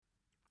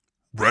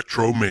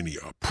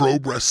Retromania Pro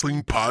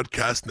Wrestling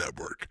Podcast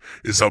Network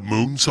is a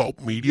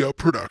Moonsault Media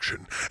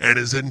production and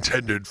is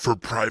intended for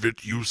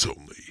private use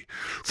only.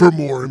 For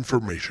more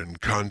information,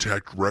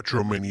 contact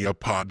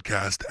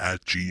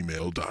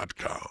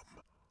retromaniapodcast@gmail.com.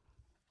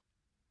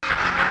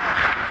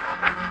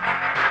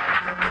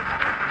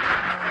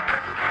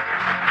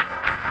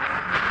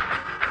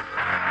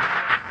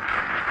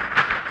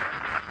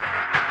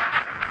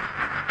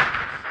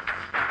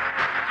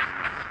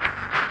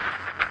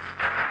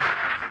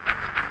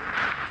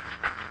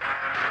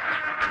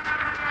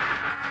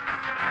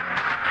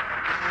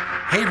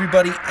 Hey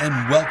everybody,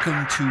 and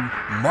welcome to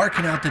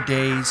Marking Out the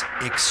Days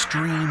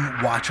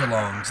Extreme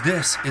Watch-Alongs.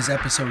 This is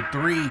episode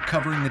 3,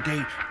 covering the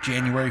date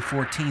January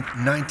 14th,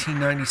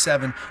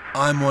 1997.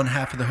 I'm one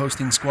half of the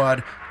hosting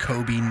squad,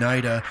 Kobe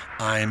Nida.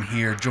 I am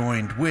here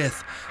joined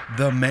with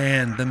the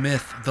man, the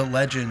myth, the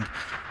legend,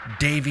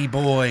 Davey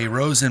Boy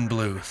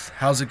Rosenbluth.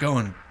 How's it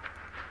going?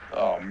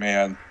 Oh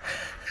man,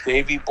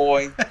 Davey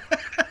Boy,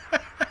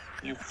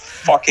 you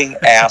fucking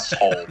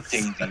asshole,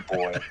 Davey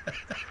Boy.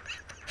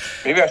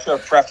 Maybe I should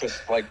have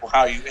prefaced like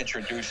how you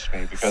introduced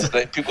me, because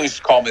people used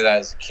to call me that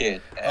as a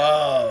kid.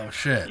 Oh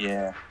shit!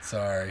 Yeah,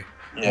 sorry.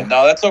 Yeah,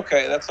 no, that's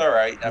okay. That's all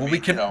right. I mean, we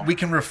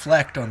can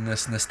reflect on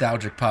this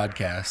nostalgic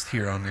podcast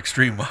here on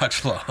Extreme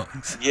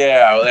Watch-Alongs.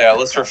 Yeah.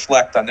 Let's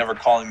reflect on never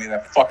calling me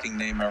that fucking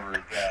name ever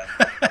again.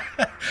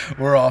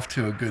 We're off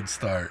to a good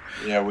start.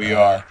 Yeah, we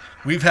are.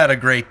 We've had a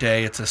great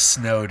day. It's a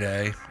snow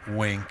day.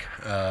 Wink.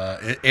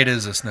 It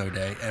is a snow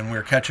day, and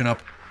we're catching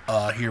up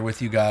here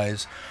with you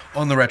guys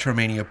on the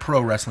Retromania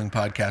Pro Wrestling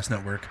Podcast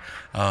Network.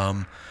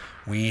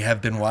 We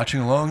have been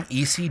watching along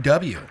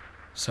ECW.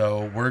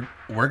 So we're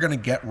going to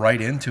get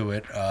right into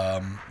it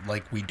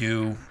like we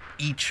do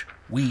each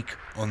week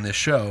on this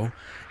show,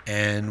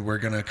 and we're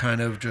going to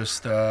kind of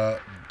just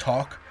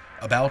talk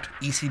about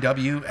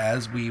ECW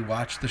as we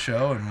watch the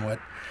show and what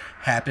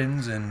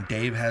happens, and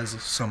Dave has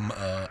some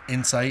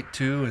insight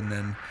too, and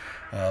then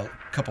a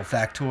couple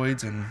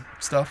factoids and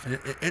stuff.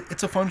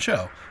 It's a fun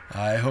show.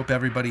 I hope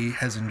everybody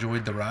has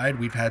enjoyed the ride.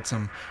 We've had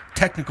some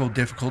technical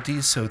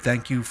difficulties, so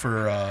thank you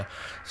for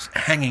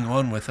hanging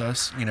on with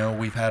us. You know,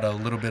 we've had a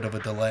little bit of a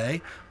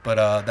delay,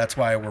 but that's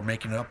why we're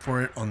making up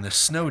for it on this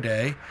snow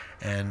day,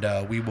 and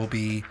we will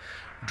be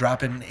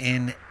dropping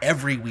in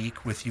every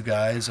week with you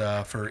guys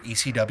for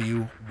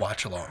ECW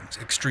watch-alongs,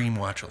 extreme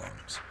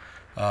watch-alongs.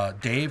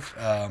 Dave,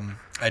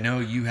 I know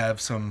you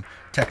have some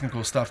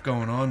technical stuff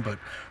going on, but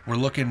we're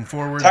looking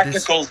forward.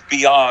 Technical's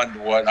beyond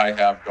what I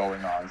have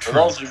going on. For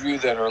those of you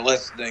that are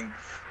listening,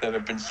 that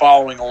have been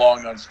following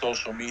along on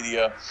social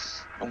media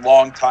a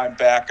long time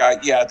back,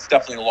 it's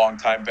definitely a long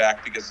time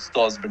back, because it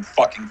still hasn't been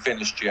fucking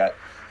finished yet.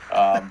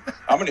 I'm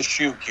going to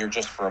shoot here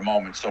just for a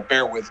moment, so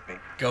bear with me.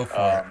 Go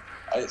for it.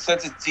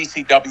 Since it's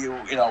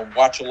ECW,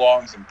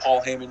 watch-alongs, and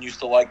Paul Heyman used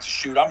to like to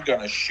shoot, I'm going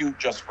to shoot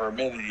just for a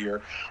minute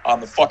here on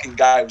the fucking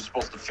guy who's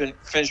supposed to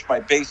finish my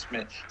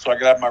basement so I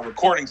could have my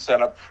recording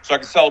set up so I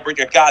could celebrate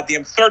the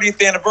goddamn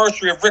 30th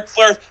anniversary of Ric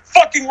Flair's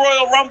fucking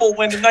Royal Rumble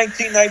win in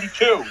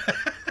 1992.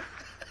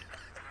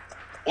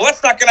 Well,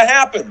 that's not going to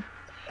happen.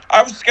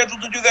 I was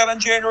scheduled to do that on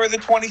January the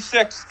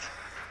 26th.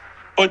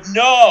 But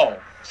no,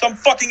 some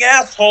fucking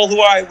asshole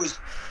who I was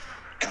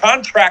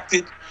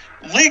contracted,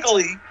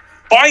 legally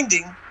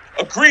binding,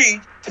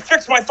 agreed to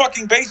fix my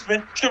fucking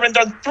basement. Should have been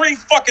done 3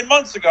 fucking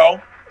months ago.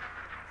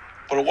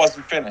 But it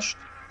wasn't finished.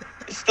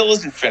 It still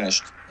isn't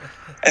finished.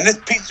 And this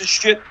piece of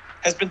shit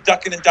has been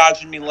ducking and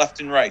dodging me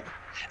left and right.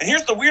 And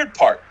here's the weird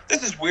part.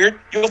 This is weird.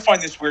 You'll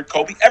find this weird,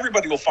 Kobe.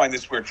 Everybody will find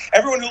this weird.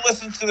 Everyone who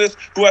listens to this,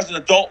 who has an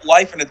adult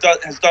life and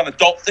has done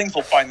adult things,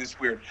 will find this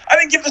weird. I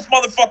didn't give this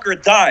motherfucker a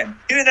dime.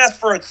 He didn't ask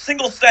for a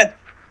single cent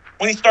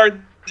when he started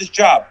this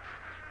job.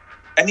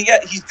 And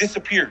yet he's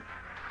disappeared.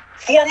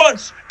 4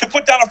 months to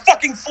put down a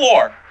fucking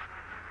floor.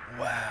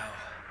 Wow.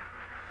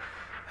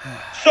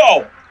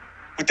 So,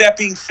 with that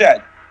being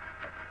said,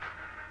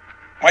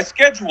 my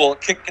schedule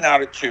kicking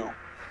out at 2.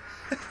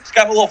 It's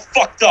got a little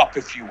fucked up,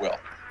 if you will.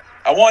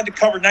 I wanted to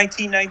cover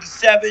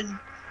 1997,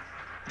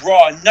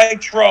 Raw and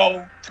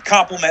Nitro, to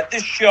complement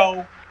this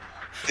show,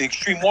 the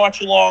Extreme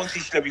Watch-Alongs,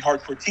 ECW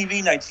Hardcore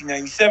TV,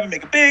 1997,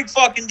 make a big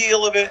fucking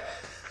deal of it.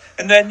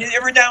 And then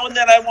every now and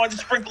then I wanted to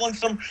sprinkle in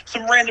some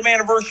random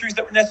anniversaries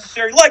that were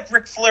necessary, like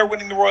Ric Flair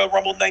winning the Royal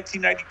Rumble in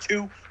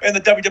 1992 and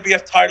the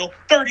WWF title,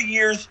 30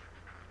 years,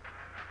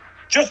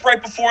 just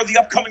right before the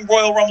upcoming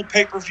Royal Rumble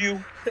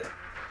pay-per-view.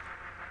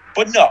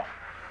 But no,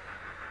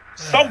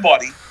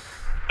 somebody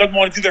doesn't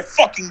want to do their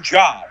fucking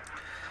job.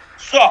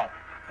 So,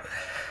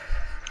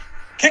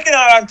 kicking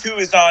out on 2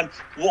 is on,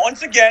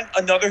 once again,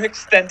 another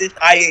extended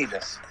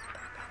hiatus.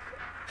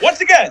 Once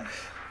again.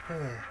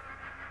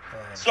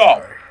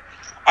 So,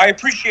 I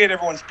appreciate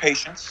everyone's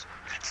patience.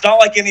 It's not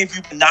like any of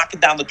you have been knocking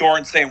down the door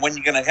and saying, when are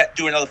you going to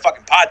do another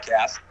fucking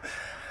podcast?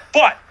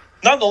 But,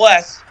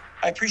 nonetheless,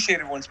 I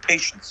appreciate everyone's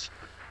patience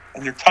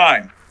and their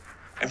time,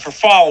 and for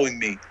following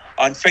me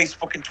on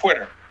Facebook and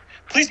Twitter.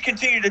 Please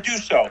continue to do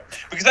so,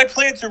 because I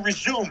plan to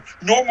resume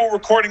normal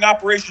recording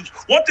operations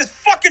once this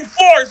fucking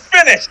floor is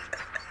finished.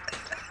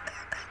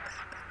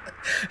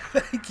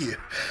 Thank you.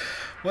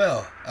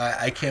 Well,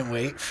 I can't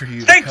wait for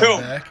you Stay to come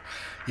tuned. back.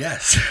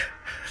 Yes.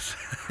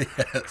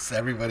 Yes,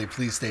 everybody,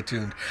 please stay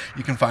tuned.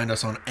 You can find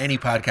us on any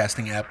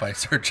podcasting app by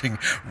searching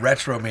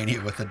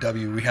Retromania with a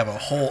W. We have a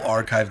whole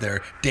archive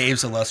there.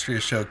 Dave's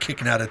illustrious show,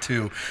 Kicking Out of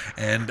Two,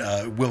 and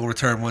will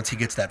return once he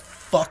gets that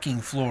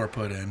fucking floor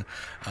put in.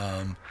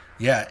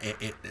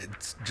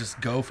 It's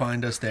just go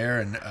find us there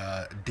and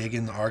dig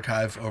in the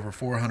archive. Over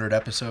 400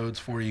 episodes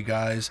for you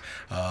guys.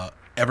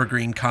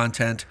 Evergreen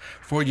content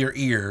for your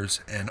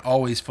ears, and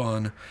always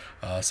fun.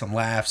 Some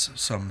laughs,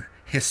 some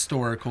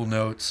historical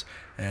notes,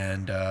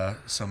 and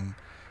some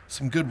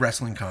good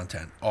wrestling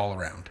content all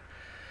around.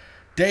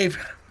 Dave,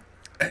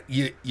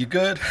 you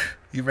good?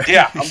 You ready?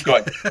 Yeah, I'm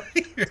good.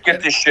 Let's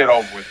get this shit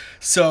over with.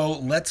 So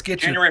let's get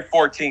January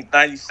 14th,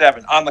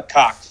 97, on the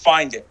Cox.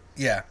 Find it.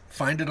 Yeah,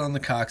 find it on the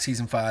Cox,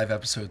 Season 5,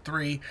 Episode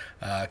 3.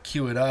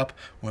 Cue it up.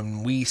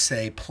 When we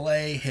say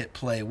play, hit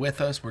play with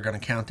us. We're going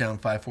to count down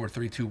 5, 4,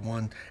 3, 2,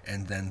 1,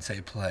 and then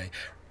say play.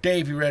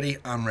 Dave, you ready?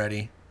 I'm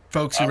ready.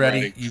 Folks, you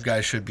ready? You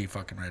guys should be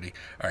fucking ready.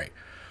 All right.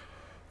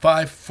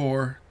 5,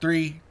 4,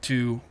 3,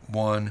 2,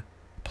 1,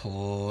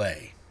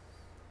 play.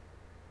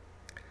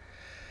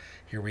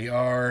 Here we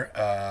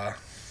are.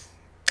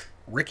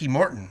 Ricky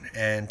Morton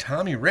and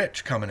Tommy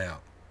Rich coming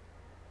out.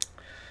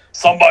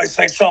 Somebody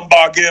say something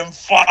about getting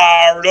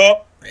fired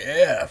up.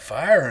 Yeah,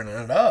 firing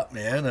it up,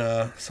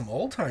 man. Some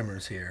old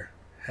timers here.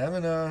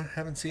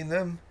 Haven't seen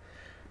them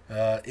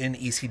in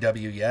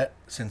ECW yet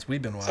since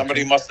we've been watching.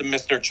 Somebody must have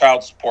missed their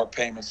child support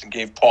payments and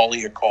gave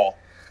Paulie a call.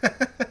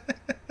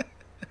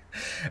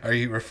 Are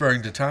you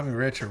referring to Tommy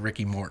Rich or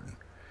Ricky Morton?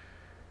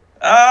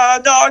 No,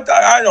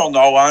 I don't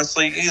know,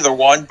 honestly, either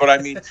one. But I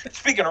mean,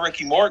 speaking of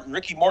Ricky Morton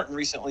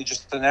recently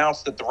just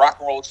announced that the Rock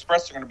and Roll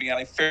Express are going to be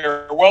on a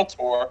farewell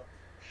tour.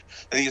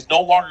 That he is no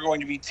longer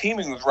going to be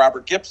teaming with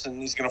Robert Gibson.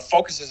 He's going to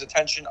focus his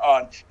attention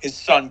on his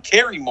son,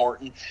 Kerry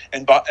Morton,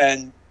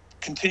 and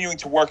continuing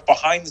to work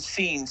behind the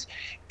scenes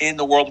in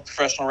the world of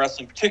professional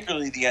wrestling,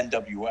 particularly the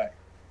NWA.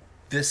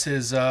 This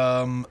is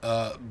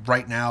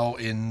right now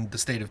in the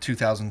state of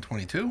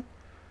 2022?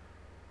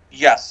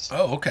 Yes.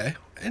 Oh, okay.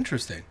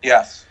 Interesting.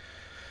 Yes.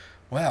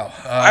 Wow.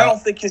 I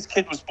don't think his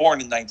kid was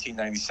born in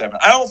 1997.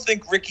 I don't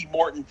think Ricky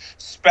Morton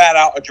spat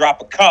out a drop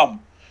of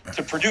cum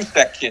to produce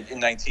that kid in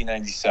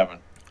 1997.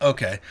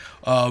 Okay.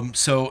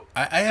 So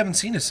I haven't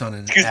seen his son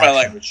in Excuse action. my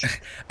language.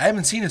 I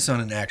haven't seen his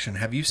son in action.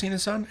 Have you seen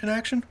his son in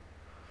action?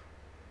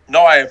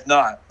 No, I have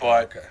not.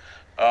 But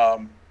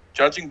Okay.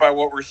 Judging by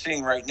what we're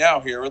seeing right now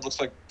here, it looks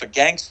like the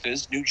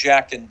Gangsters, New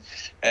Jack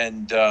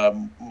and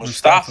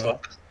Mustafa,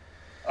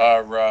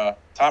 are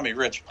Tommy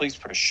Rich. Please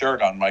put a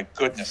shirt on. My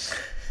goodness.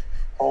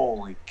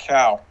 Holy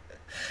cow.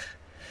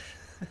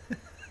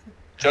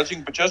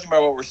 Judging by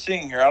what we're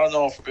seeing here, I don't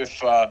know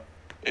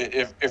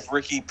if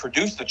Ricky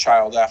produced the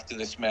child after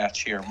this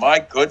match here. My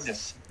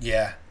goodness.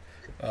 Yeah.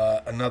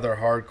 Another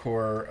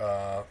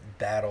hardcore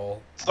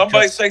battle.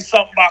 Somebody say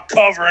something about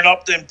covering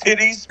up them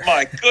titties.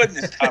 My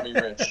goodness, Tommy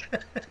Rich.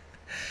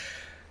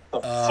 The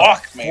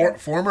fuck, man.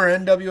 Former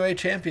NWA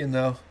champion,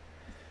 though.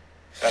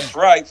 That's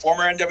right.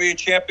 Former NWA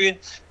champion.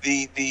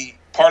 The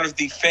part of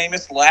the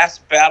famous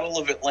last Battle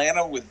of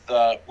Atlanta with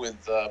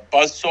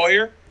Buzz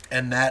Sawyer.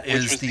 And that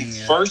is which was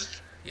the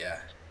first. Yeah.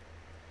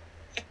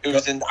 It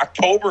was in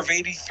October of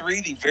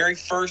 '83, the very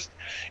first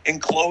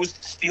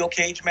enclosed steel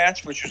cage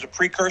match, which was a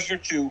precursor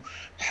to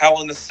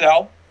Hell in a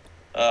Cell.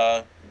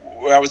 I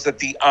was at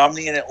the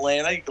Omni in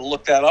Atlanta. You can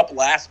look that up.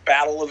 Last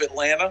Battle of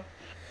Atlanta,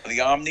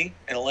 the Omni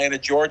in Atlanta,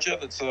 Georgia.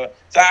 It's a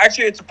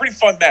pretty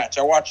fun match.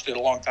 I watched it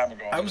a long time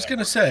ago. I was going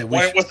to say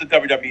when it was the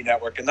WWE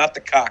Network and not the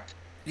Cock.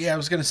 Yeah, I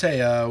was going to say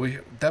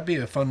that'd be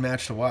a fun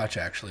match to watch.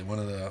 Actually, one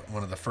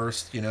of the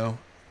first. You know,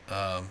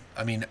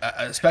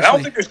 especially. I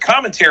don't think there's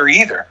commentary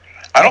either.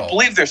 I don't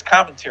believe there's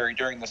commentary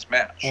during this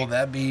match. Well,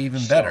 that'd be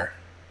even better.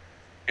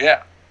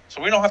 Yeah.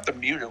 So we don't have to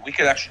mute it. We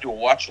could actually do a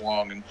watch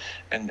along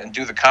and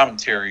do the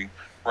commentary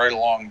right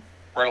along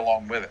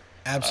with it.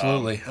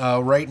 Absolutely.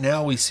 Right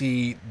now we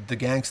see the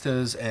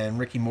Gangstas and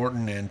Ricky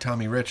Morton and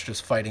Tommy Rich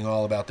just fighting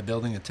all about the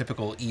building. A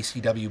typical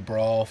ECW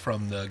brawl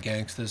from the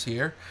Gangstas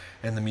here.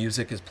 And the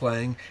music is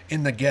playing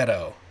in the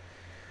ghetto.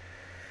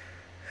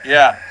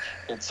 Yeah.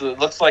 It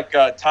looks like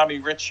Tommy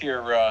Rich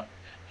here,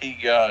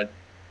 he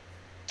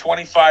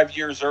 25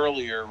 years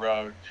earlier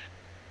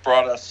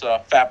brought us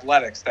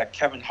Fabletics, that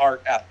Kevin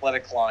Hart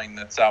athletic line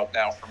that's out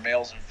now for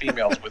males and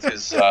females with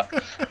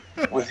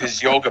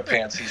his yoga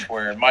pants he's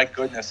wearing. My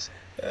goodness.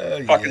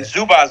 Fucking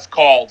Zubaz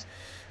called.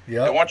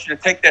 Yep. I want you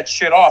to take that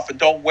shit off and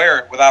don't wear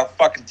it without a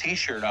fucking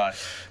t-shirt on.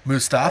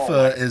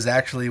 Mustafa is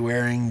actually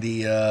wearing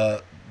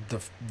the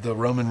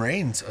Roman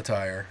Reigns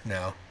attire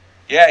now.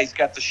 Yeah, he's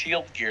got the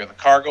Shield gear, the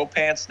cargo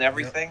pants and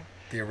everything.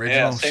 Yep. The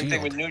original same Shield.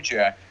 thing with New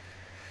Jack.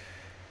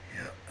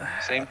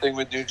 Same thing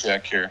with New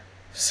Jack here.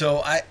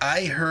 So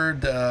I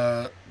heard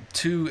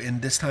too,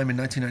 in this time in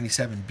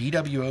 1997,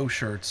 BWO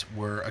shirts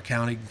were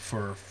accounting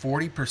for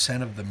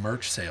 40% of the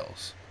merch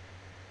sales.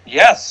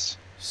 Yes.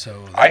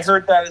 So I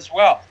heard that as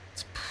well.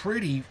 It's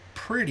pretty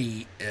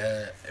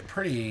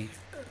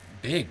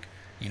big,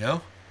 you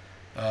know.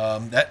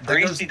 That for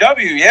goes,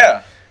 ECW,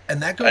 yeah.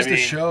 And that goes to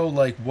show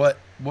like what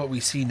we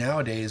see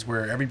nowadays,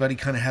 where everybody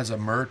kind of has a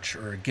merch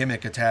or a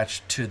gimmick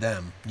attached to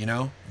them. You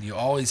know, you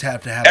always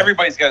have to have.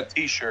 Everybody's got a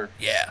T-shirt.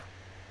 Yeah.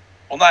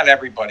 Well, not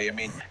everybody. I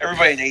mean,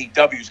 everybody in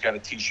AEW's got a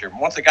T-shirt.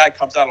 Once a guy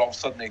comes out, all of a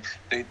sudden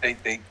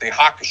they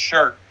hawk a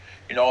shirt,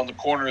 you know, on the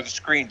corner of the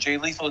screen. Jay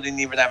Lethal didn't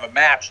even have a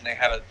match, and they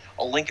had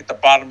a link at the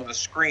bottom of the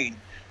screen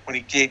when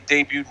he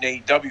debuted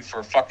in AEW for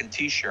a fucking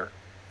T-shirt.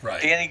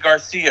 Right. Danny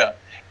Garcia,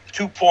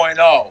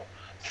 2.0.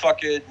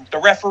 Fucking the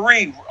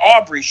referee,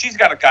 Aubrey, she's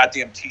got a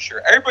goddamn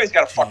T-shirt. Everybody's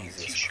got a fucking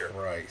T-shirt.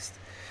 Christ.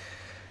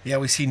 Yeah,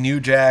 we see New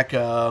Jack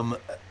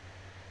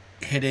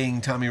hitting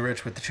Tommy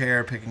Rich with the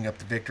chair, picking up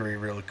the victory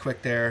really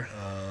quick there.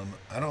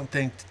 I don't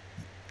think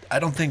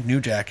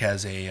New Jack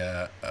has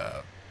a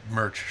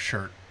merch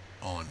shirt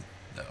on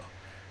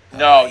though.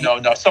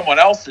 No. Someone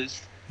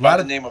else's by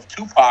the name of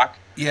Tupac.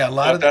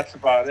 Yeah, that's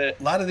about it.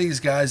 A lot of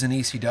these guys in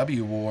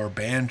ECW wore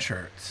band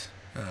shirts.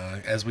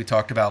 As we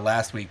talked about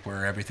last week,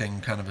 where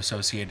everything kind of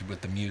associated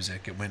with the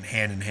music, it went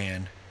hand in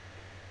hand.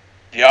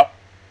 Yep.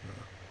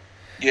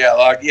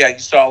 Yeah, you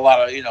saw a lot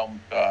of,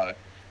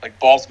 like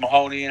Balls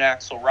Mahoney and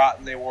Axel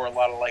Rotten. They wore a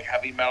lot of like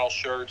heavy metal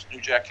shirts.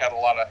 New Jack had a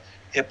lot of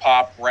hip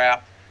hop,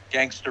 rap,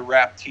 gangster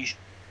rap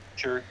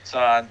T-shirts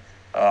on.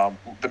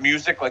 The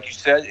music, like you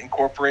said,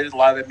 incorporated. A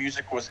lot of the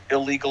music was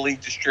illegally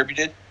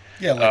distributed.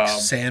 Yeah, like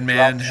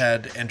Sandman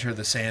had Enter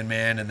the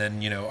Sandman, and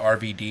then,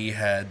 RVD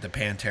had the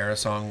Pantera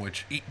song,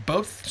 which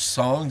both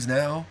songs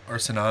now are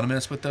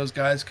synonymous with those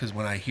guys, because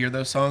when I hear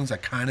those songs, I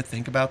kind of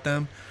think about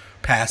them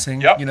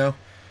passing,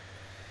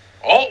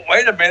 Oh,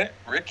 wait a minute.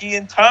 Ricky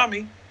and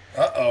Tommy.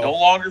 Uh-oh. No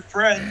longer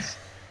friends.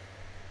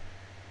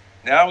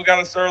 Now we got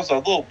ourselves a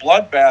little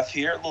bloodbath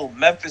here, a little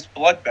Memphis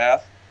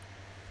bloodbath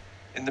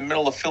in the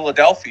middle of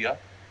Philadelphia.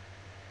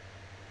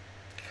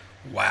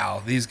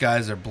 Wow, these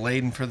guys are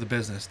blading for the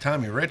business.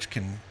 Tommy Rich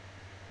can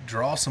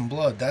draw some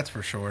blood, that's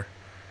for sure.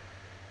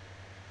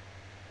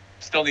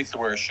 Still needs to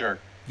wear a shirt.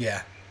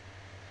 Yeah.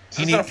 Is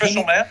this an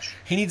official match?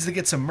 He needs to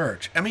get some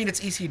merch. I mean, it's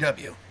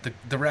ECW.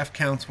 The ref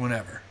counts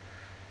whenever,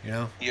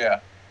 Yeah.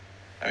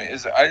 I mean,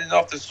 I didn't know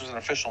if this was an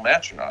official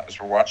match or not as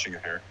we're watching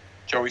it here.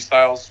 Joey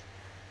Styles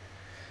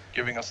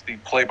giving us the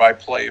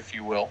play-by-play, if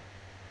you will,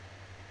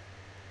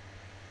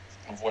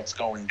 of what's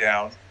going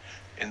down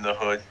in the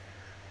hood.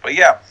 But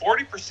yeah,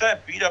 40%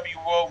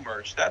 BWO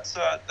merch. That's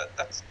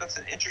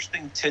an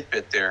interesting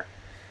tidbit there.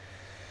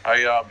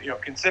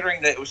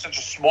 Considering that it was such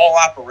a small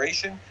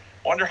operation,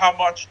 wonder how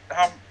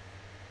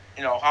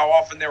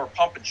often they were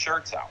pumping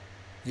shirts out.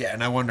 Yeah,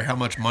 and I wonder how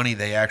much money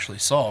they actually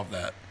saw of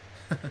that.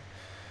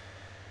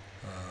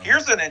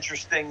 Here's an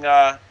interesting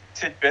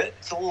tidbit.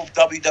 It's a little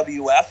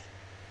WWF.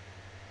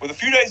 With a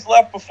few days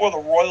left before the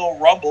Royal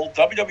Rumble,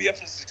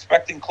 WWF is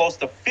expecting close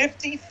to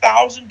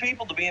 50,000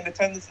 people to be in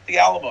attendance at the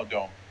Alamo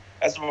Dome.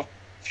 As of a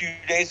few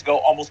days ago,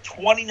 almost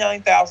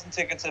 29,000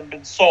 tickets have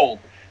been sold.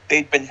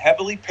 They've been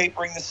heavily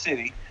papering the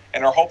city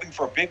and are hoping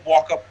for a big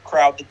walk-up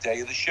crowd the day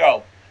of the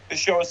show. This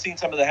show has seen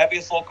some of the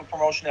heaviest local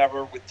promotion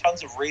ever, with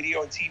tons of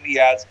radio and TV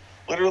ads,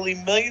 literally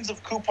millions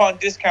of coupon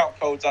discount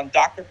codes on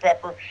Dr.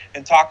 Pepper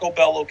and Taco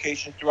Bell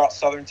locations throughout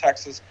southern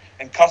Texas,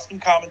 and custom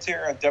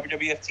commentary on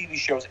WWF TV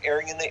shows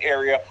airing in the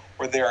area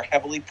where they are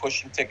heavily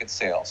pushing ticket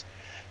sales.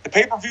 The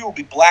pay-per-view will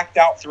be blacked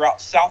out throughout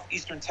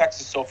southeastern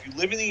Texas, so if you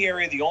live in the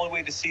area, the only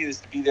way to see it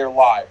is to be there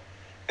live.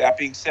 That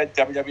being said,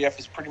 WWF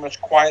has pretty much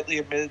quietly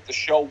admitted the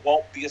show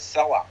won't be a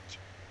sellout.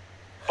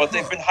 But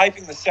they've been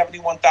hyping the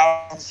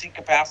 71,000 seat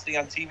capacity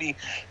on TV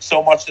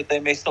so much that they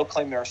may still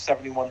claim there are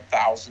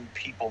 71,000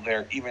 people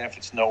there, even if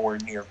it's nowhere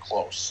near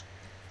close.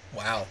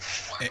 Wow.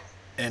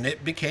 And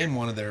it became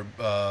one of their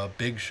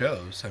big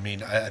shows. I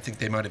mean, I think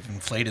they might have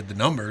inflated the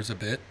numbers a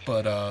bit,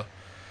 but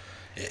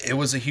it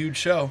was a huge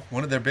show,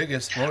 one of their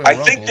biggest Royal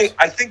Rumbles.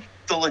 I think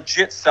the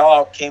legit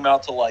sellout came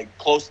out to like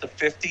close to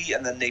 50,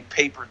 and then they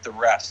papered the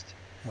rest.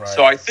 Right.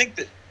 So I think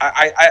that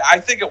I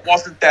think it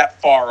wasn't that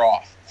far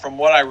off from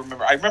what I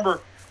remember. I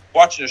remember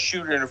watching a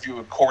Shooter interview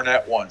with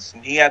Cornette once,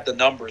 and he had the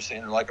numbers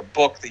in like a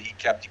book that he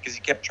kept because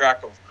he kept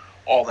track of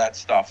all that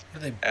stuff.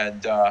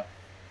 And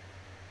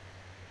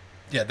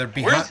yeah, they're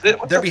behind.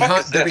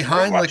 They're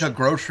behind like a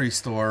grocery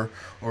store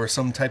or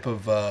some type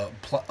of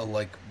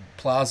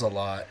plaza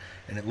lot,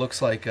 and it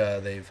looks like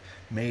they've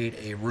made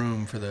a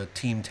room for the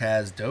Team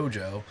Taz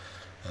dojo.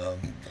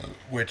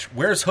 Which,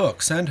 where's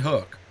Hook? Send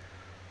Hook.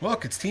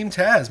 Look, it's Team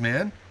Taz,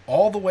 man.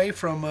 All the way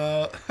from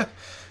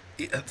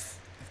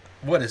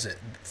what is it?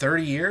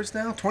 30 years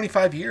now?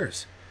 25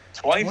 years.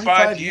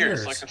 25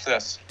 years. Look at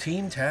this.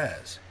 Team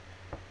Taz.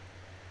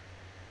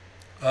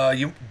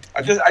 I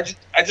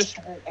just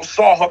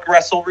saw Hook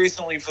wrestle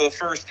recently for the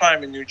first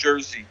time in New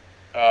Jersey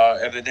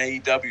at an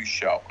AEW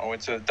show. I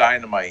went to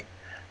Dynamite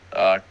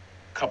a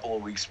couple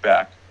of weeks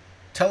back.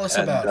 Tell us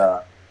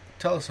about it.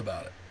 Tell us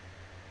about it.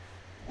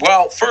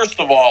 Well, first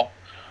of all,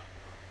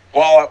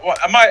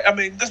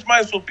 this might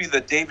as well be the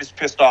Davis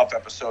Pissed Off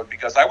episode,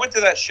 because I went to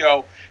that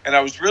show and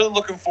I was really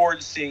looking forward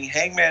to seeing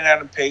Hangman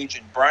Adam Page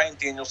and Bryan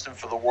Danielson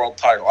for the world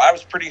title. I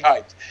was pretty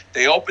hyped.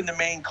 They opened the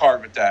main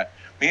card with that.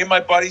 Me and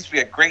my buddies, we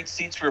had great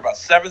seats. We were about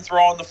 7th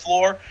row on the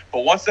floor.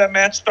 But once that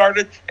match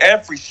started,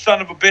 every son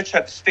of a bitch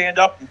had to stand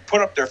up and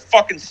put up their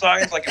fucking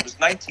signs like it was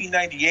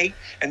 1998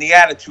 and the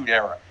Attitude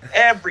Era.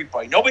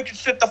 Everybody. Nobody could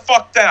sit the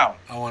fuck down.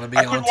 I want to be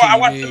on TV. I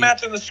watched the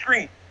match on the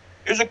screen.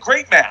 It was a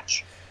great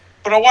match.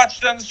 But I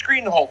watched it on the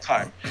screen the whole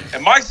time.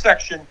 In my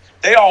section,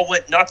 they all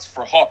went nuts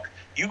for Hook.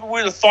 You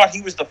would have thought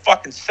he was the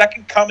fucking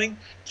second coming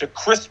to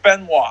Chris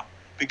Benoit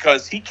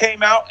because he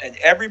came out and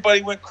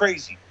everybody went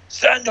crazy.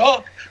 Send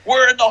Hook.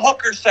 We're in the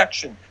hooker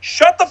section.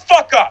 Shut the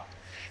fuck up.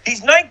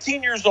 He's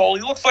 19 years old.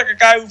 He looks like a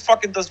guy who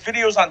fucking does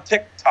videos on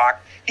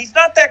TikTok. He's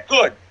not that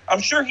good. I'm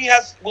sure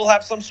will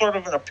have some sort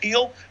of an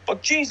appeal,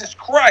 but Jesus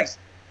Christ.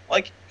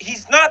 Like,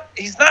 he's not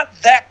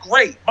that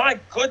great. My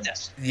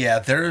goodness. Yeah,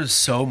 there is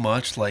so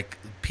much like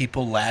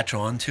people latch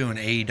onto in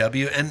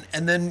AEW,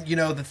 and then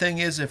the thing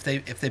is, if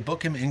they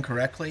book him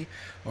incorrectly,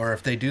 or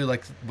if they do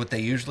like what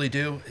they usually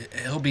do,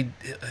 he'll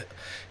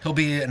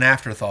be an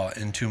afterthought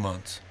in 2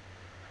 months.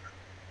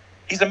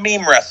 He's a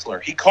meme wrestler.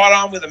 He caught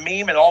on with a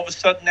meme, and all of a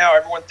sudden now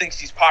everyone thinks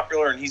he's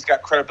popular and he's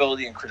got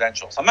credibility and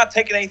credentials. I'm not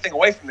taking anything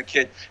away from the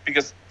kid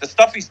because the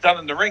stuff he's done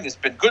in the ring has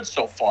been good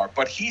so far,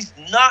 but he's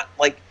not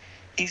like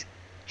he's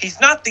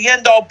not the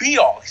end all be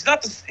all. He's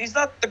not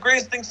the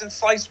greatest thing since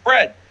sliced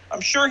bread.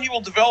 I'm sure he will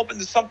develop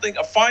into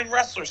a fine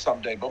wrestler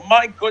someday, but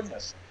my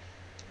goodness,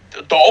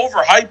 the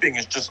overhyping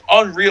is just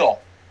unreal.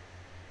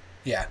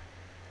 Yeah.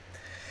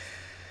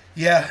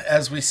 Yeah,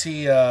 as we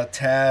see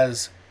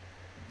Taz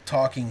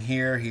talking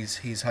here, he's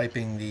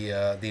hyping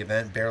the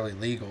event Barely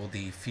Legal,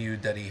 the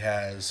feud that he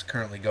has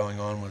currently going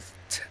on with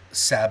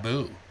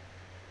Sabu.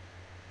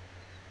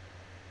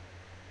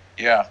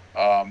 Yeah,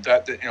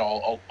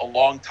 a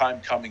long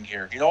time coming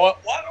here. You know what?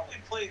 Why don't we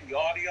play the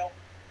audio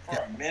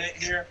for a minute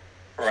here,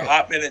 for a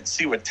hot minute, and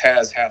see what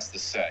Taz has to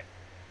say?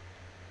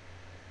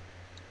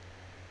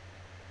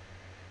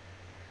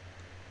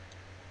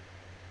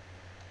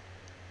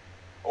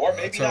 Or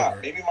maybe not.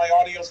 Over. Maybe my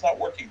audio's not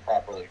working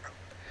properly.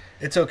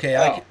 It's okay.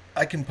 No.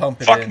 I can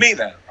pump it in. Fuck me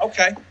then.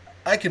 Okay.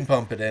 I can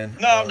pump it in.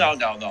 No.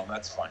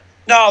 That's fine.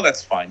 No,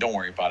 that's fine. Don't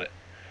worry about it.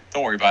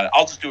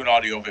 I'll just do an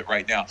audio of it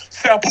right now.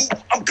 Sabu,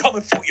 I'm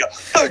coming for you.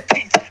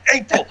 13th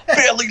April,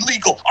 Barely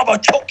Legal. I'm going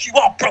to choke you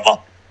out, brother.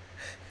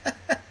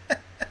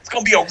 It's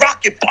going to be a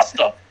rocket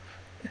buster.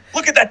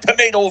 Look at that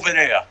tomato over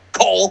there,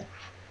 Cole.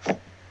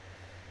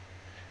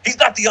 He's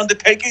not the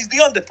Undertaker. He's the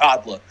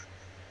Undertoddler.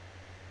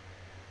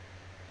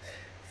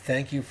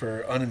 Thank you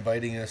for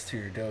uninviting us to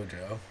your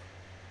dojo.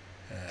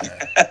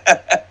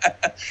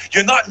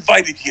 You're not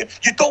invited here.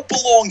 You don't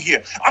belong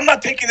here. I'm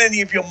not taking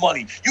any of your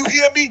money. You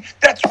hear me?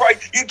 That's right.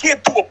 You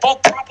can't do a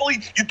bump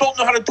properly. You don't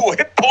know how to do a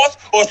hip toss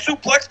or a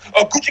suplex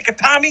or a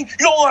Gucci-Katami. You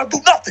don't know how to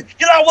do nothing.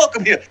 You're not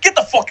welcome here. Get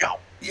the fuck out.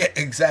 Yeah,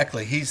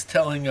 exactly. He's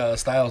telling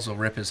Styles will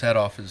rip his head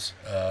off his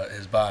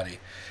body.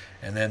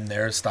 And then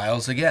there's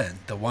Styles again,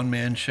 the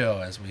one-man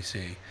show, as we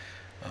see.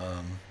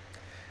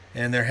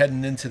 And they're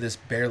heading into this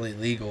Barely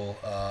Legal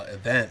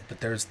event, but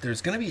there's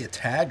going to be a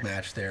tag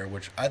match there,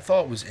 which I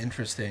thought was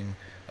interesting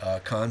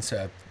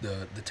concept.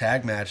 The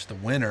tag match, the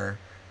winner,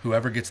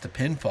 whoever gets the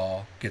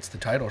pinfall, gets the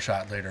title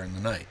shot later in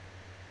the night.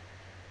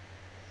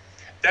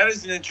 That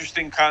is an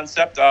interesting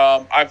concept.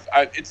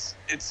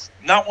 It's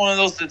not one of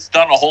those that's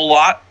done a whole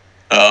lot,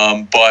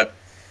 but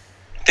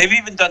they've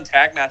even done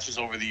tag matches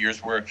over the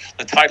years where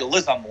the title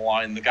is on the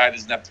line, the guy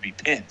doesn't have to be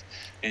pinned.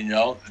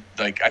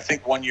 Like I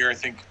think one year,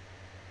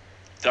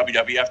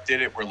 WWF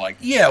did it where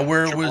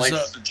where it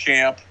was the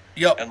champ.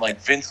 Yep. And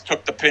Vince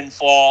took the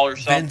pinfall or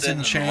something. Vince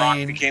and Shane. The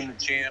Rock became the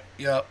champ.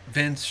 Yep.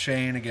 Vince,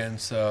 Shane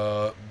against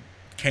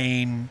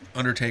Kane,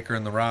 Undertaker,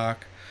 and The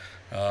Rock.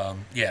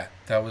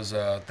 That was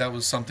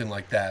something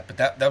like that. But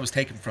that was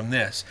taken from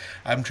this.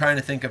 I'm trying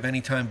to think of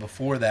any time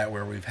before that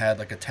where we've had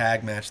like a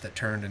tag match that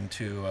turned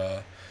into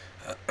a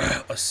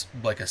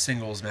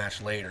singles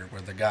match later,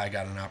 where the guy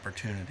got an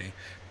opportunity.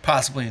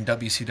 Possibly in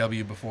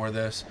WCW before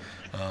this,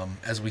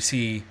 as we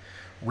see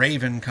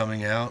Raven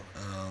coming out,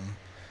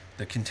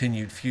 the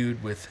continued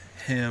feud with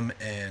him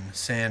and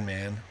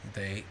Sandman.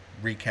 They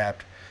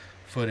recapped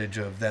footage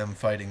of them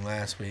fighting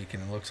last week,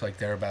 and it looks like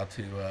they're about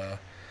to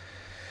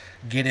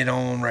get it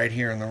on right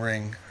here in the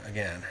ring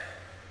again.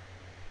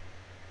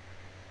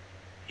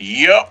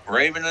 Yep,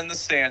 Raven and the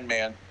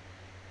Sandman.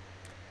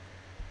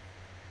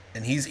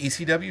 And he's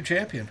ECW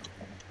champion.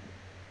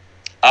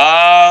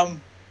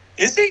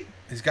 Is he?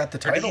 He's got the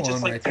title on right there.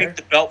 Or did he just take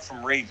the belt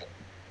from Raven?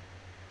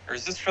 Or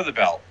is this for the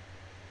belt?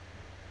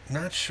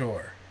 Not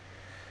sure.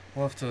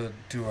 We'll have to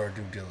do our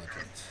due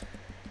diligence.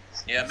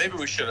 Yeah, maybe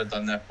we should have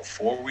done that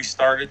before we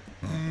started.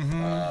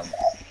 Mm-hmm.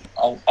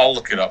 I'll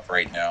look it up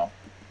right now.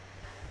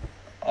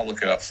 I'll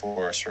look it up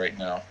for us right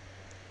now.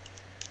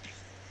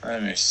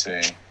 Let me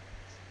see.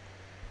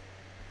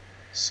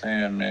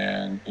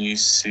 Sandman,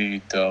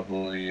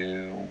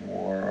 ECW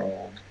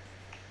World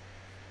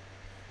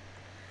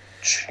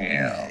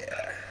Champ.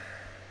 Yeah.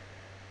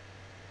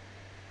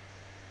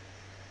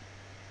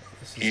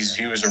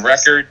 He was a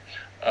record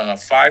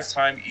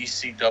 5-time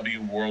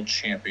ECW World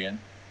Champion.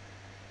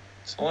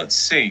 So let's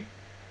see.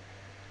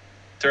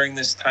 During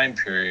this time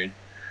period,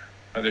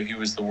 whether he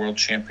was the world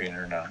champion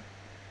or not.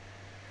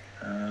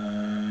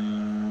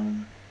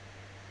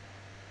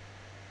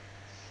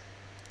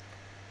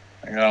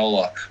 I gotta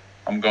look.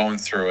 I'm going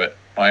through it.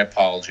 My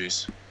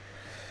apologies.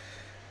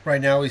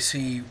 Right now we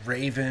see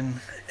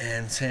Raven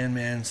and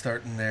Sandman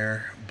starting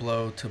their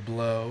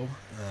blow-to-blow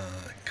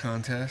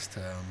contest.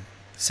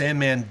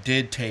 Sandman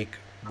did take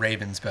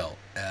Raven's belt.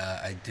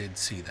 I did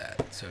see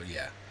that. So,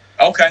 yeah.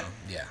 Okay.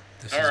 Yeah.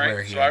 This All is right.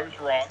 where he So I was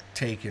wrong.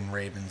 taken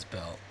Raven's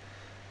belt.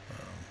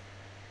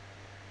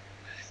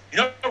 You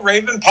know,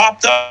 Raven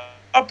popped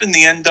up in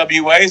the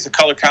NWA as a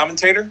color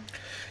commentator.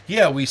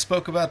 Yeah, we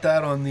spoke about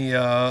that on the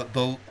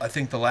I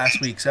think the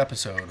last week's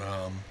episode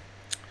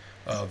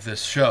of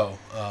this show.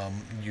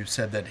 You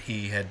said that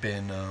he had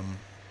been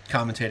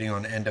commentating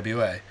on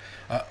NWA.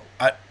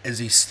 Is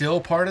he still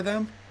part of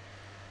them?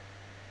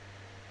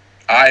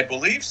 I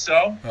believe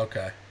so.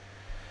 Okay.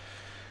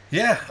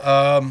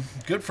 Yeah,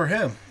 good for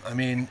him. I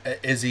mean,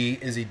 is he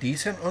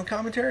decent on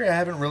commentary? I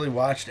haven't really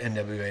watched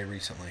NWA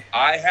recently.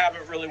 I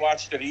haven't really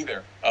watched it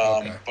either.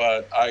 Okay.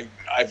 But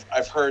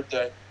I've heard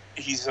that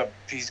he's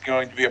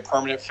going to be a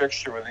permanent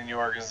fixture within the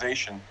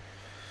organization.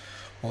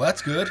 Well,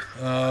 that's good.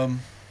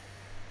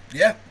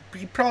 Yeah,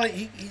 he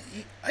probably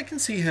I can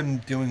see him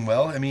doing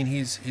well. I mean,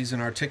 he's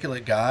an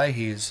articulate guy.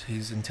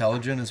 He's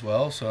intelligent as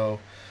well, so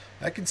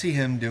I can see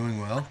him doing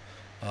well.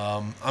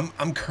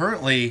 I'm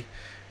currently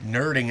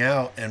nerding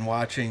out and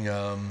watching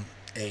a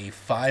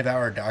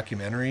 5-hour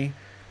documentary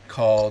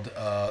called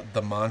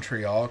The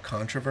Montreal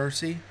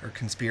Controversy or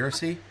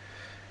Conspiracy,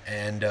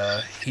 and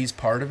he's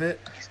part of it.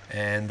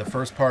 And the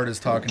first part is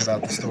talking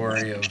about the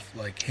story of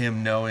like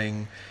him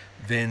knowing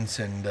Vince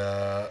and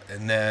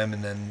them,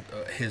 and then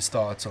his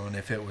thoughts on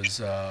if it was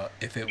a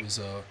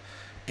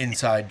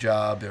inside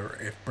job or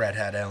if Bret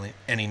had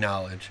any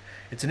knowledge.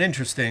 It's an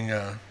interesting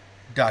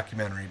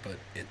documentary, but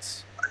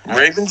it's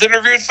Raven's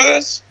interviewed for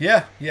this?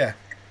 Yeah.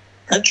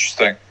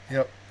 Interesting.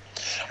 Yep.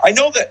 I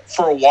know that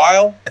for a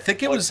while. I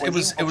think it was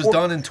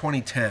done in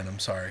 2010. I'm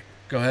sorry.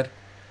 Go ahead.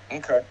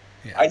 Okay.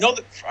 Yeah. I know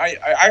that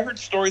I heard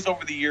stories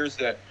over the years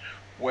that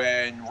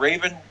when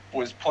Raven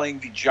was playing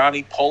the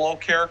Johnny Polo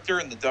character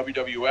in the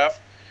WWF,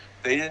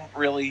 they didn't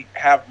really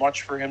have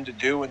much for him to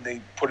do, and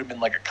they put him in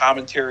like a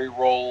commentary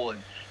role.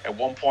 And at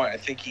one point, I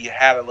think he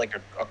had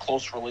a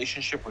close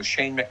relationship with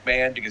Shane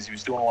McMahon because he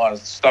was doing a lot of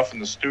stuff in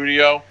the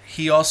studio.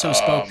 He also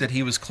spoke that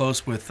he was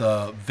close with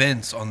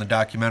Vince on the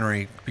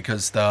documentary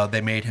because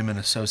they made him an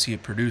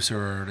associate producer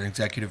or an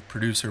executive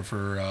producer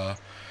for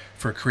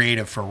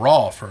creative for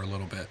Raw for a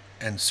little bit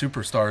and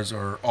Superstars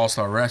or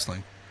All-Star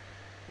Wrestling.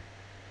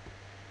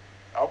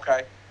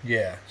 Okay.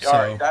 Yeah. All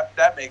right,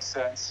 that makes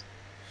sense.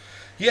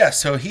 Yeah,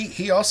 so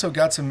he also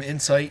got some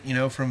insight,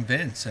 from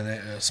Vince, and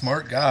a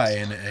smart guy,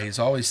 and he's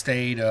always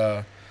stayed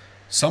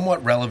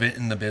somewhat relevant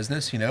in the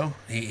business.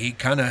 He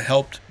kind of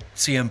helped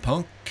CM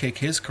Punk kick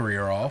his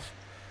career off.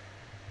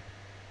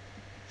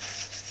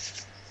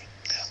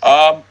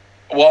 Well,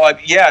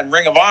 yeah, in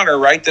Ring of Honor,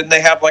 right? Didn't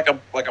they have like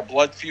a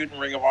blood feud in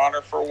Ring of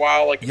Honor for a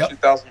while, like in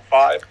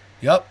 2005?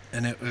 Yep,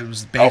 and it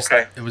was based.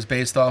 Okay. It was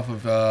based off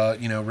of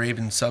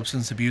Raven's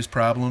substance abuse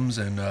problems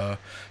and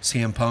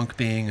CM Punk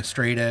being a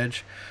straight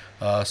edge.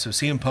 So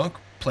CM Punk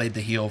played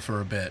the heel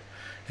for a bit.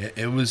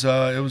 It was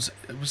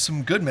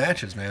some good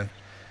matches, man.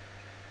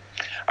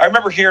 I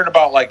remember hearing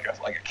about like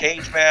a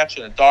cage match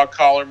and a dog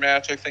collar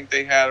match. I think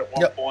they had at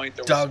one point.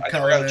 I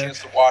never got a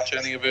chance to watch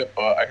any of it,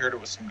 but I heard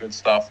it was some good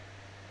stuff.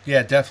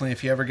 Yeah, definitely.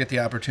 If you ever get the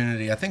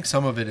opportunity, I think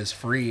some of it is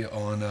free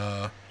on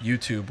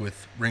YouTube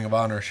with Ring of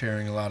Honor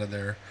sharing a lot of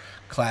their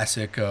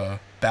classic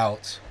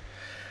bouts.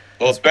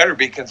 Well, it's better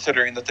be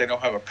considering that they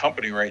don't have a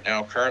company right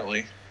now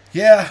currently.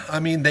 Yeah, I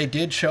mean, they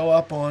did show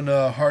up on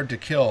Hard to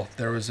Kill.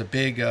 There was a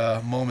big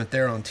moment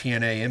there on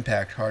TNA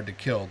Impact, Hard to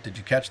Kill. Did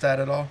you catch that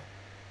at all?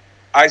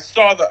 I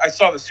saw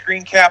the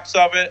screen caps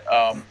of it,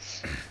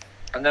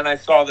 and then I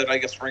saw that I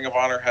guess Ring of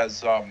Honor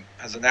has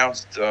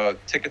announced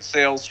ticket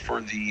sales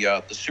for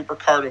the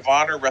Supercard of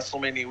Honor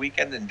WrestleMania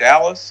weekend in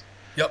Dallas.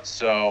 Yep.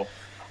 So,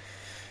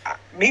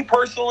 me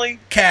personally,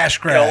 cash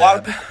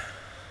grab.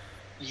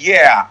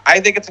 Yeah, I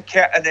think it's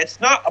and it's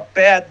not a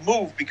bad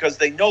move because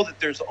they know that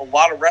there's a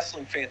lot of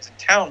wrestling fans in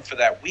town for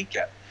that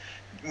weekend.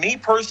 Me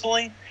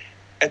personally,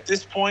 at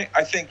this point,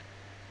 I think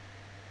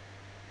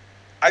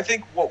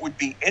what would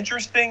be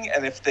interesting,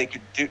 and if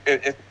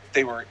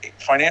they were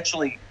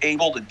financially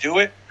able to do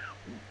it,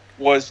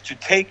 was to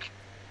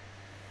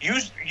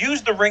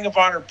use the Ring of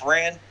Honor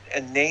brand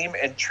and name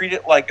and treat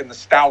it like a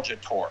nostalgia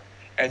tour,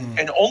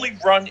 and only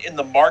run in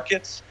the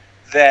markets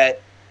that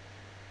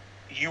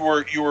you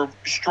were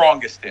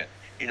strongest in,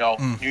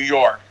 New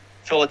York,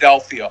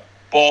 Philadelphia,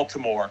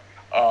 Baltimore,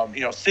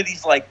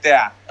 cities like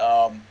that.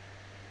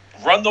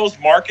 Run those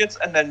markets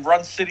and then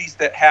run cities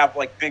that have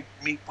like big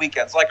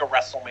weekends, like a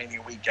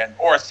WrestleMania weekend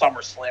or a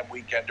SummerSlam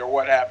weekend or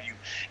what have you,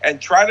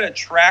 and try to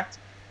attract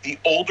the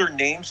older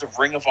names of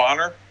Ring of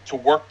Honor to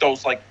work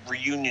those like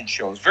reunion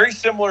shows. Very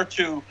similar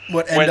to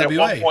what when NWA? At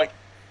one point.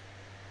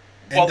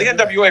 Well, the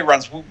NWA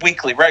runs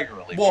weekly,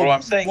 regularly. Well, what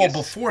I'm saying is,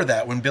 before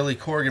that, when Billy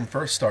Corgan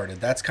first started,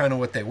 that's kind of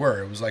what they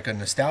were. It was like a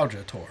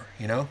nostalgia tour,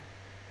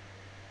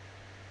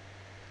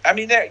 I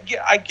mean,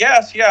 yeah, I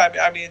guess, yeah.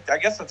 I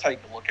guess that's how you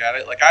can look at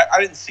it. Like, I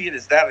didn't see it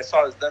as that. I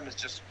saw it as them as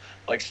just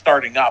like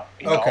starting up,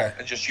 Okay.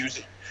 and just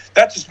using.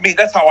 That's just me.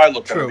 That's how I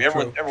look at it.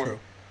 True. Everyone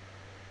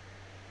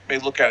may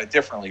look at it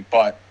differently,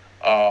 but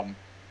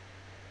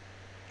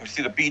we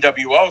see the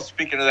BWO.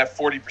 Speaking of that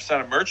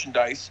 40% of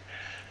merchandise,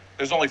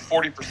 there's only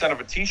 40% of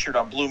a T-shirt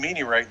on Blue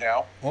Meanie right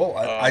now. Well,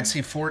 I'd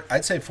say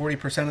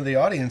 40% of the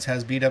audience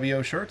has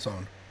BWO shirts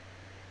on.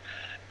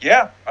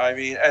 Yeah, I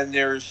mean, and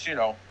there's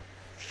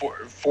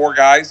four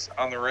guys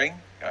on the ring,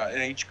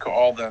 and each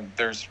all them.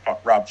 There's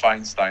Rob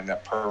Feinstein,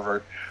 that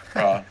pervert,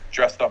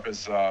 dressed up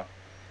as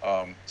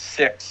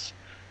 6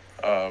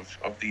 of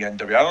the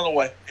NW. I don't know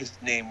what his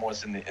name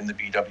was in the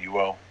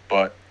BWO,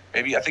 but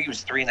maybe I think he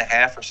was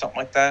 3.5 or something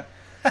like that.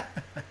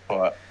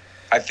 But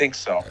I think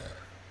so.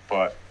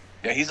 But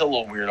yeah, he's a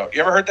little weirdo.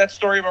 You ever heard that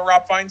story about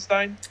Rob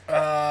Feinstein?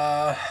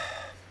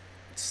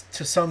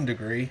 To some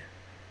degree.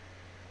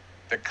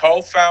 The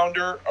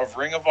co-founder of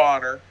Ring of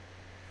Honor.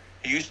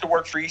 He used to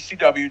work for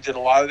ECW, did a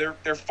lot of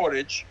their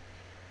footage,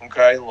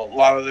 okay, a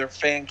lot of their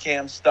fan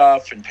cam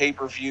stuff and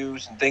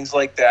pay-per-views and things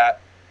like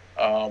that.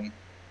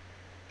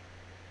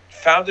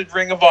 Founded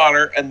Ring of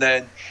Honor, and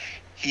then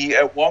he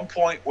at one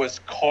point was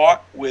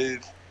caught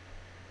with,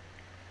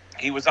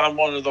 he was on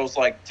one of those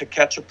like To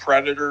Catch a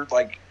Predator,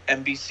 like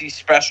NBC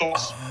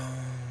specials. Oh,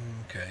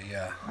 okay,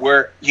 yeah.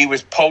 Where he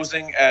was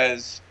posing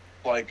as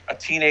like a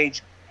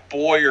teenage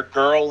boy or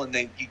girl, and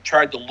he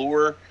tried to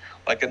lure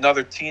like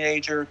another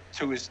teenager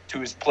to his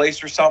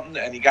place or something,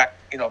 and he got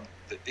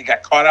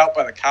caught out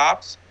by the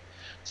cops.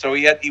 So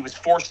he was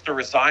forced to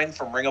resign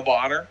from Ring of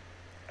Honor,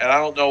 and I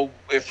don't know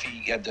if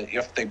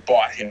if they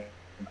bought him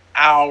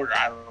out, or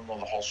I don't know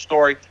the whole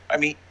story. I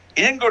mean,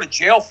 he didn't go to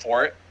jail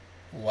for it.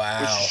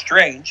 Wow. Which is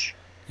strange.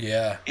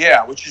 Yeah.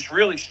 Yeah, which is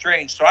really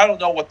strange. So I don't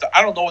know what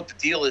the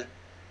deal is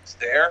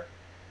there.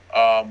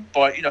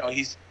 But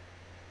he's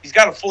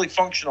got a fully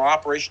functional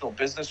operational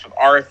business with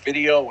RF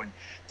Video, and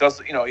does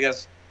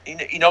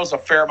he knows a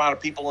fair amount of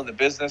people in the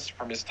business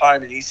from his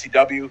time in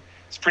ECW.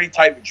 He's pretty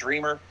tight with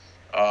Dreamer.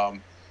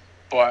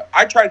 But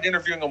I tried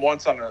interviewing him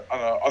once on a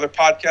other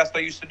podcast I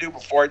used to do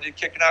before I did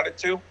Kicking Out at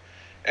 2,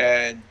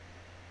 and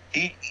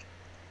he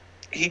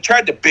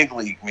tried to big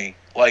league me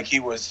like he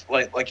was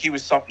like he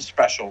was something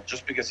special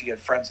just because he had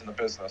friends in the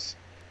business.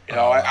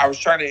 I was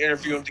trying to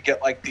interview him to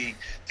get to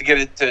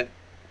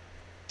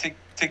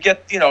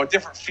get a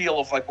different feel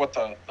of like what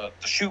the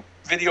shoot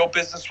video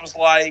business was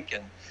like,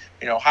 and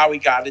how he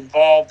got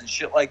involved and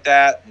shit like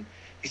that. And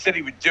he said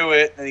he would do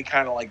it, and then he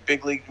kind of like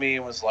big leagued me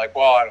and was like,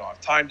 well, I don't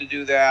have time to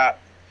do that.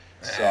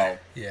 So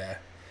yeah,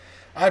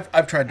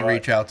 I've tried to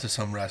reach out to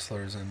some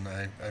wrestlers, and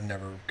I've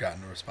never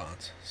gotten a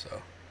response.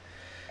 So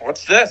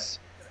what's this?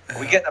 Are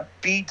we getting a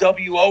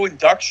BWO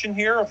induction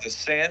here of the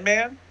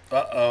Sandman?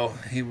 Uh-oh.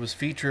 He was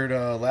featured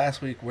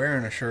last week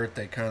wearing a shirt.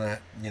 They kind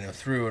of,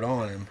 threw it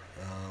on him.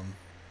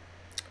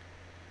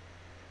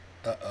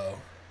 Uh-oh.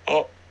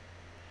 Oh,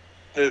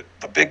 the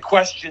big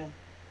question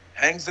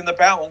hangs in the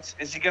balance.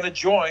 Is he going to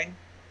join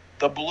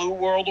the Blue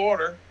World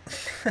Order?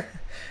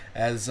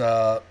 As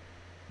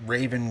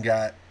Raven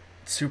got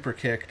super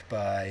kicked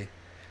by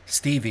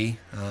Stevie,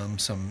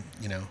 some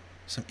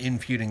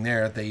in-feuding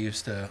there. They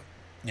used to,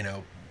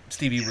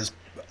 Stevie was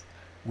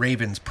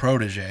Raven's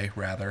protege,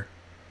 rather.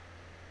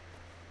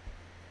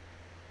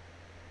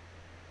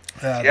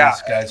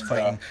 These guys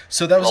fighting.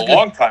 So that was a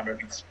long time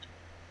ago.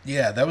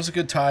 Yeah, that was a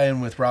good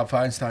tie-in with Rob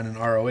Feinstein and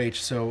ROH.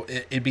 So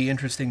it'd be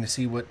interesting to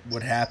see what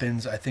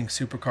happens. I think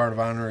Supercard of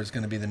Honor is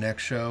going to be the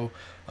next show.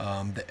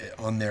 On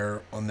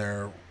their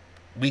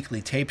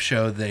weekly tape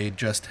show, they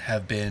just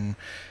have been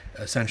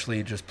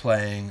essentially just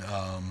playing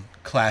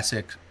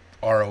classic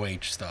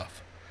ROH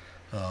stuff.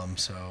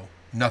 So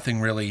nothing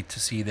really to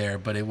see there,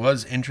 but it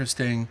was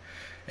interesting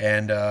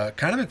and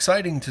kind of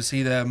exciting to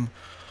see them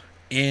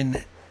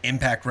in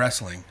Impact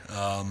Wrestling.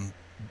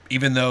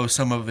 Even though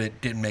some of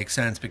it didn't make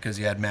sense because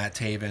you had Matt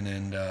Taven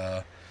and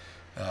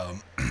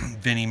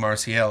Vinny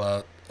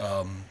Marciella,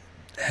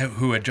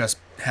 who had just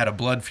had a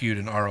blood feud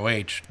in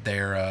ROH.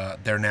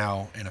 They're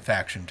now in a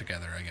faction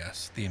together, I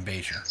guess, the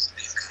Invasion.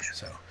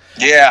 So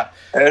yeah,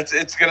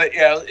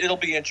 it'll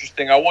be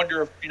interesting. I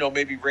wonder if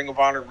maybe Ring of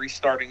Honor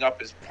restarting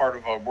up is part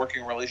of a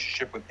working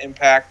relationship with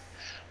Impact.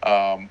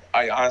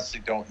 I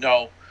honestly don't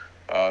know.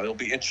 It'll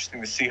be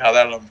interesting to see how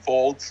that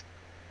unfolds.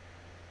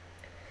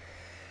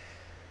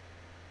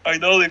 I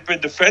know they've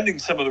been defending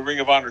some of the Ring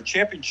of Honor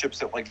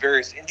championships at like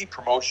various indie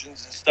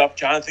promotions and stuff.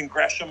 Jonathan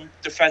Gresham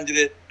defended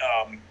it.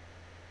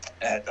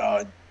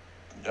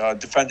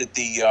 Defended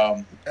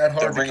the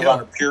Ring of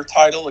Honor Pure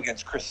title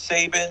against Chris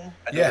Sabin.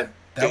 Yeah,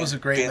 that was a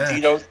great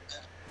match.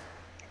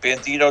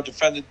 Bandito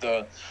defended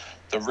the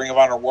Ring of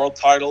Honor World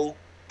title,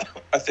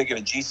 I think, at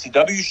a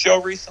GCW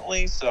show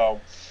recently. So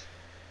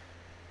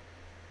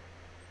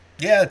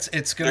yeah,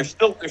 it's gonna.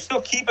 They're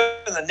still keeping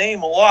the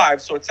name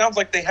alive. So it sounds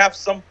like they have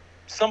some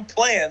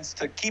plans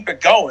to keep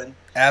it going.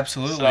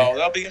 Absolutely. So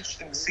that'll be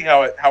interesting to see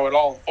how it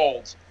all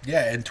unfolds.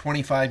 Yeah, and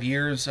 25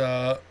 years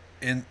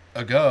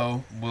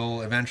ago,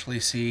 we'll eventually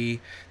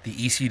see the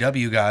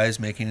ECW guys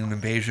making an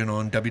invasion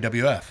on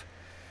WWF.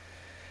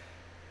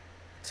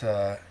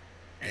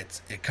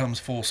 it comes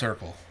full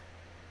circle.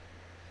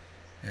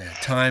 Yeah,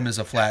 time is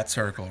a flat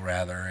circle,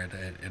 rather.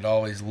 It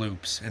always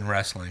loops in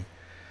wrestling.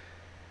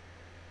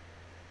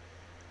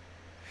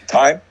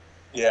 Time?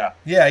 Yeah.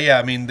 Yeah.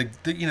 I mean,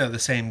 the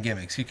same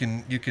gimmicks. You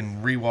can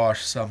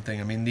rewash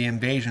something. I mean, the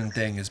invasion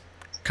thing has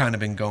kind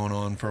of been going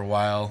on for a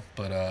while,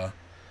 but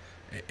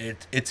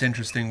it's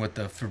interesting with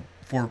the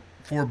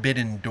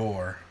Forbidden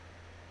Door.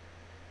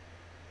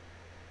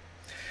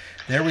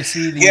 There we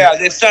see the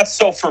it's not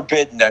so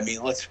forbidden. I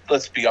mean,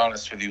 let's be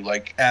honest with you.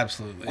 Like,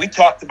 absolutely, we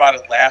talked about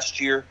it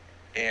last year,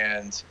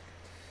 and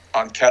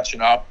on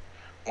Catching Up,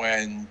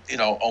 when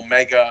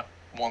Omega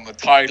won the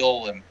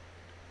title and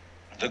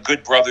the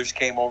Good Brothers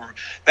came over.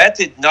 That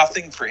did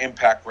nothing for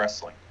Impact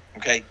Wrestling.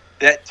 Okay,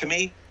 that to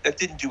me, that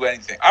didn't do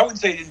anything. I wouldn't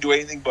say it didn't do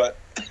anything, but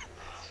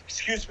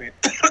excuse me,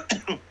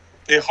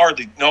 it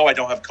hardly. No, I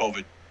don't have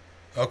COVID.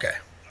 Okay,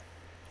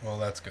 well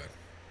that's good.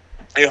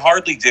 It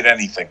hardly did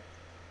anything.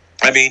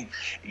 I mean,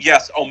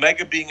 yes,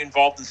 Omega being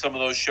involved in some of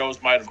those shows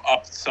might have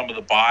upped some of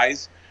the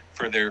buys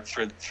for their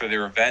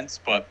events,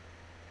 but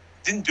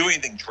didn't do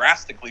anything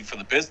drastically for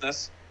the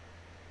business.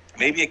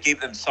 Maybe it gave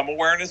them some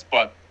awareness,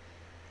 but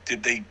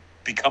did they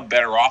become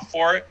better off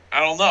for it?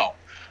 I don't know.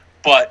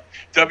 But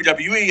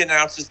WWE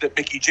announces that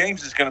Mickie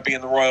James is going to be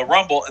in the Royal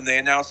Rumble, and they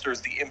announced her as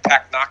the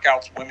Impact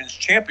Knockouts Women's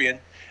Champion,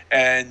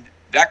 and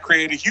that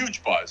created a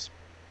huge buzz.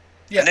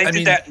 Yeah, and they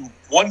did that in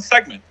one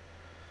segment.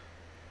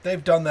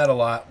 They've done that a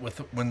lot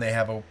when they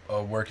have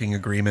a working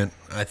agreement.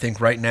 I think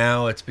right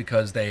now it's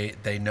because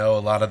they know a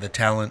lot of the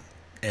talent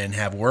and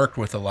have worked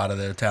with a lot of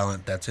the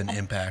talent that's in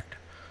Impact.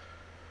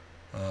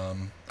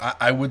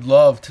 I would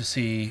love to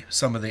see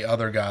some of the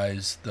other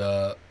guys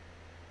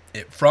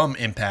from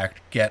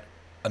Impact get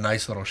a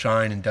nice little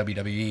shine in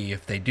WWE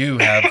if they do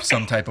have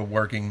some type of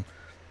working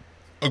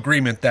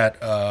agreement that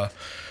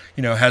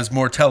has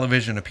more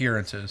television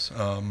appearances.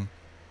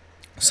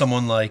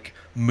 Someone like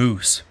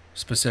Moose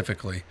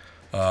specifically.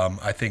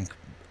 I think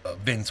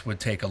Vince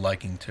would take a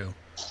liking to.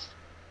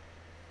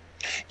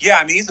 Yeah,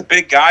 I mean, he's a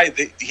big guy.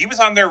 He was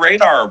on their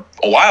radar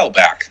a while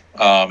back,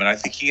 and I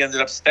think he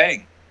ended up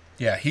staying.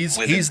 Yeah, he's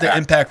the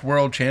Impact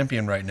World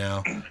Champion right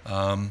now.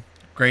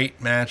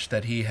 Great match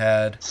that he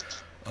had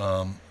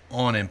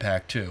on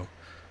Impact too.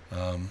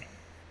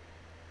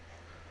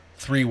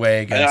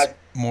 3-way against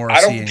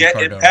Morrissey. I don't get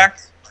Cardona.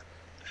 Impact.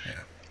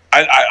 Yeah.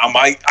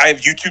 I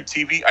have YouTube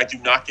TV. I do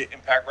not get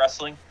Impact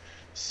Wrestling,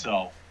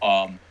 so.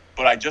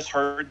 But I just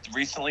heard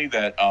recently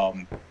that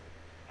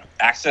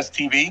Access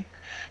TV,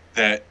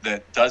 that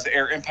does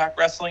air Impact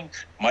Wrestling,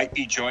 might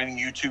be joining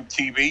YouTube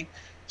TV.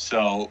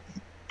 So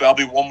that'll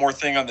be one more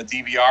thing on the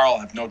DVR I'll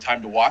have no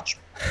time to watch.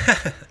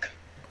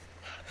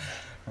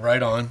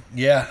 Right on.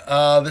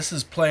 Yeah, this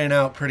is playing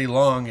out pretty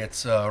long.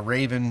 It's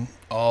Raven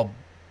all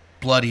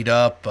bloodied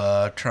up,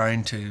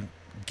 trying to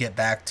get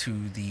back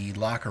to the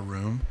locker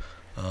room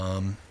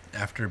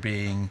after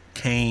being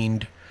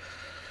caned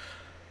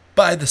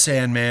by the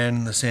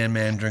Sandman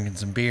drinking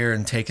some beer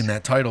and taking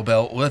that title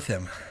belt with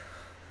him.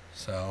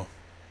 So,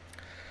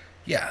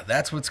 yeah,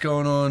 that's what's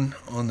going on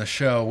the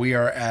show. We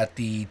are at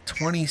the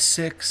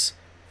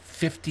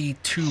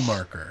 26:52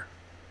 marker.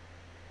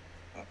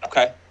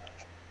 Okay.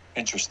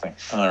 Interesting.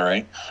 All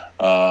right.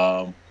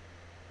 While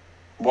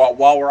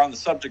we're on the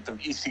subject of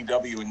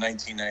ECW in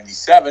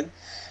 1997,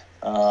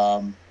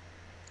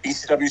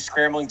 ECW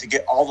scrambling to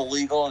get all the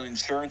legal and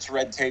insurance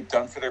red tape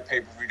done for their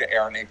pay-per-view to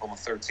air on April the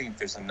 13th.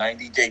 There's a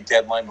 90-day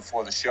deadline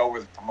before the show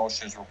where the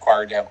promotion is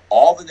required to have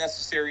all the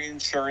necessary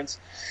insurance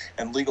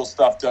and legal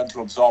stuff done to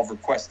absolve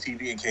Request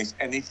TV in case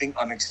anything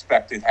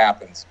unexpected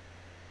happens.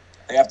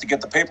 They have to get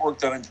the paperwork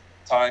done in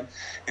time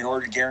in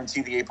order to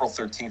guarantee the April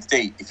 13th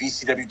date. If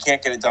ECW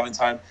can't get it done in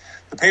time,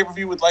 the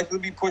pay-per-view would likely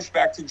be pushed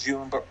back to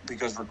June, but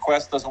because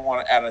Request doesn't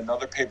want to add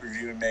another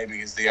pay-per-view in May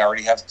because they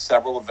already have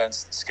several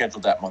events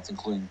scheduled that month,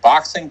 including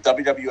boxing,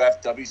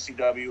 WWF,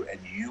 WCW,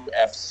 and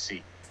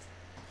UFC.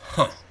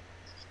 Huh.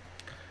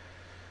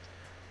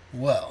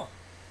 Well,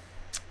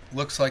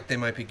 looks like they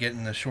might be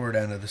getting the short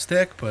end of the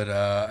stick, but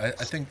I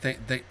think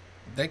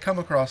they come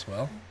across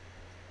well.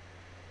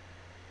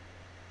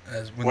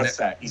 What's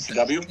that,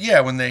 ECW? Yeah,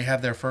 when they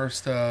have their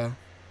first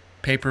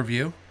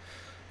pay-per-view.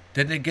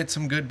 Didn't it get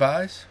some good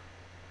buys?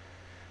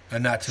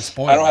 Not to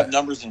spoil I don't have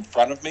numbers in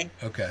front of me.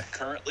 Okay.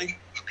 Currently.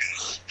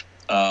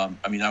 I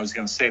was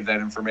going to save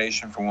that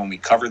information for when we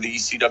cover the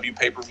ECW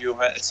pay-per-view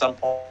event at some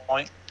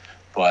point.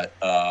 But,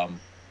 I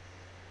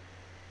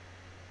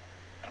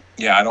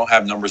don't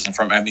have numbers in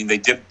front of me. I mean, they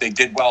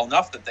did well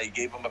enough that they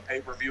gave them a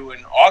pay-per-view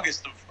in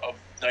August of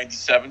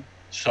 97.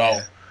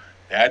 So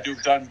they had to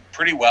have done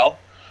pretty well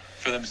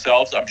for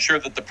themselves. I'm sure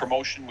that the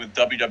promotion with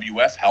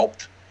WWF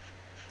helped.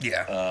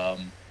 Yeah.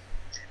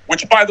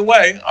 Which, by the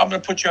way, I'm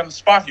going to put you on the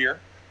spot here,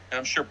 and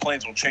I'm sure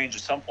plans will change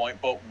at some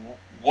point, but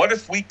what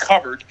if we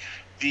covered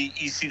the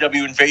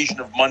ECW invasion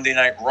of Monday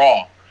Night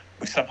Raw?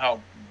 We somehow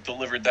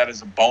delivered that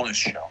as a bonus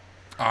show.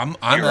 I'm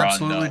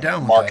absolutely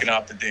down with marking that.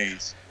 out the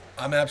days.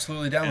 I'm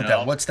absolutely down with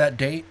that. What's that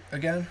date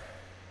again?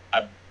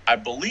 I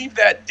believe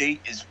that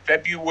date is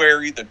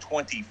February the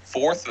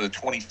 24th or the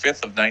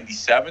 25th of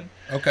 97.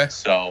 Okay.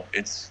 So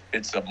it's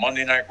a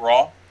Monday Night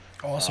Raw.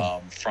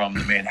 Awesome. From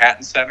the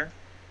Manhattan Center.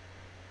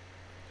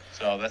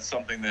 So that's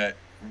something that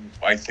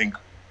I think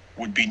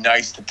would be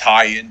nice to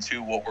tie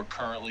into what we're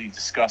currently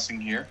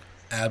discussing here.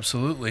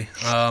 Absolutely.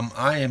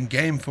 I am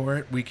game for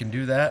it. We can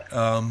do that.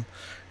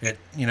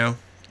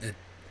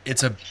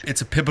 It's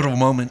a pivotal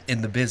moment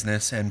in the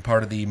business and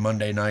part of the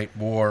Monday Night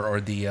War,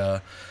 or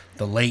the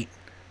late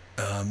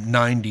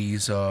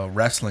 90s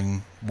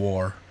wrestling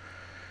war.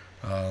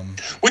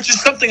 Which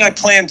is something I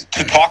planned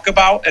to talk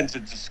about and to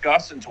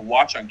discuss and to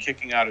watch on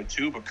Kicking Out at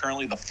 2, but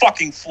currently the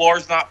fucking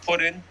floor's not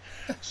put in.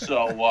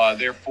 So,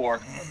 therefore,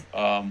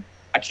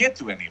 I can't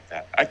do any of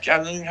that. I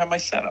don't even have my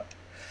setup.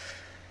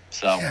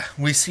 So yeah,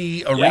 we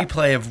see a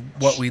replay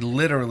of what we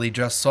literally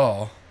just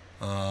saw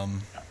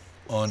on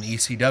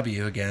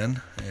ECW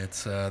again.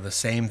 It's the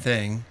same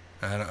thing.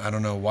 I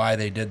don't know why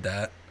they did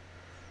that.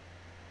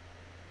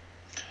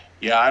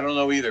 Yeah, I don't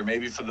know either.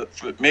 Maybe for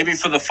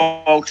the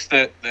folks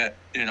that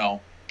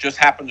just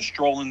happened to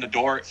stroll in the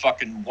door at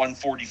fucking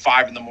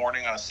 1:45 in the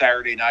morning on a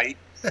Saturday night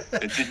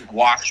that didn't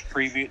watch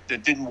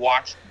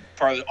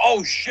part of the,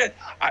 oh shit!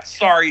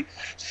 Sorry,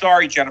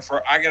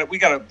 Jennifer. We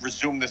gotta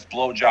resume this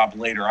blowjob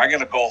later. I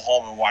gotta go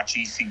home and watch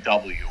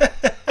ECW.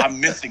 I'm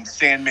missing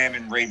Sandman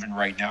and Raven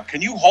right now.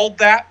 Can you hold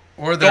that?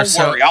 Or don't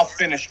worry, I'll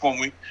finish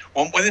when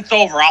it's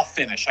over. I'll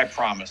finish. I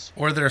promise.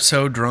 Or they're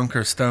so drunk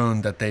or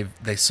stoned that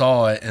they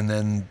saw it, and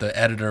then the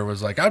editor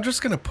was like, "I'm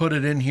just gonna put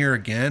it in here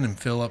again and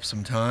fill up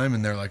some time,"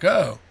 and they're like,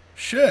 "Oh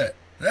shit,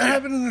 that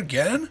happened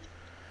again."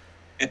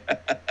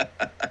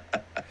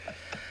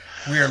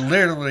 We are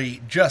literally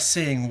just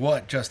seeing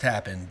what just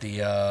happened.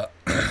 The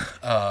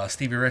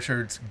Stevie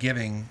Richards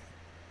giving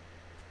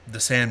the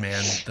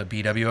Sandman the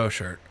BWO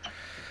shirt.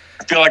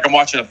 I feel like I'm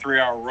watching a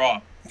 3-hour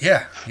Raw.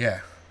 Yeah.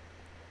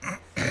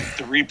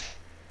 The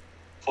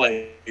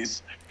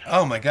replays.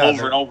 Oh my god!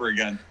 Over and over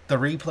again. The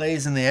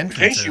replays and the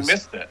entrances. In case you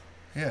missed it.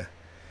 Yeah.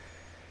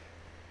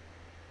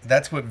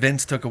 That's what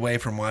Vince took away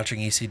from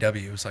watching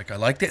ECW. It was like, I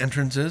like the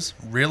entrances,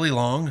 really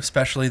long,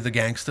 especially the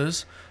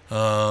gangsters.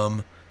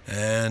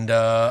 And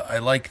I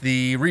like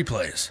the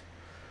replays,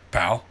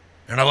 pal.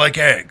 And I like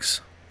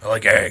eggs.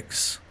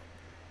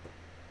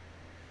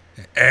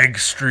 Egg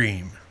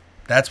stream.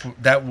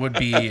 That would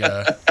be and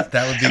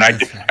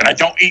I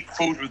don't eat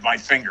food with my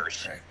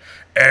fingers. Right.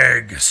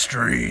 Egg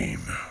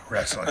stream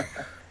wrestling.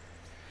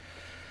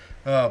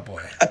 Oh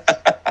boy.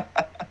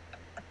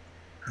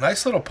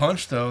 Nice little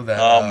punch though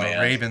that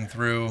Raven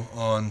threw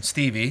on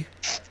Stevie.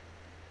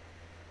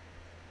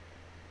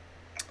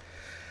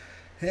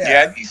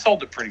 Yeah, he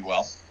sold it pretty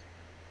well.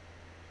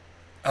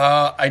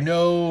 I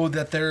know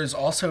that there's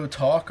also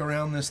talk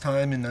around this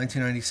time in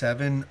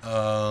 1997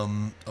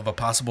 of a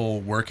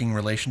possible working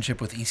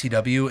relationship with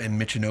ECW and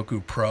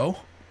Michinoku Pro,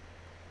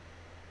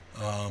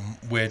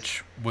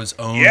 which was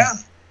owned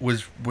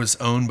was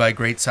owned by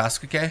Great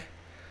Sasuke,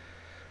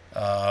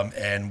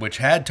 and which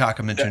had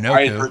Taka Michinoku.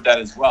 I had heard that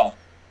as well.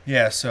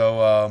 Yeah,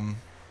 so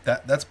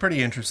that's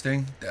pretty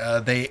interesting.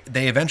 They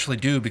eventually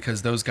do,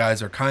 because those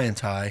guys are Kai and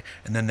Tai,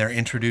 and then they're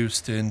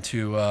introduced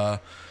into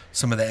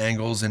some of the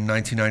angles in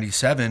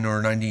 1997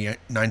 or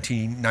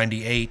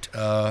 1998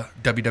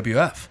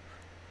 WWF.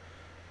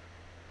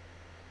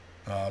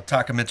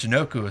 Taka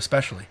Michinoku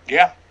especially.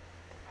 Yeah.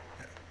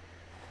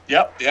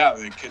 Yep,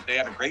 yeah. They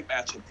had a great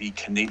match at the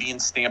Canadian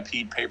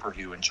Stampede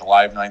pay-per-view in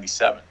July of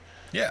 97.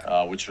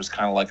 Yeah. Which was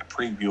kind of like a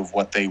preview of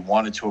what they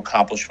wanted to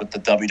accomplish with the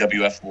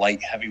WWF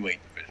light heavyweight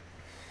division,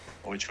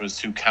 which was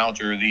to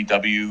counter the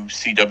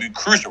WCW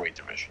cruiserweight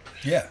division.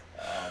 Yeah.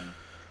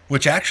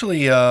 Which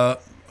actually...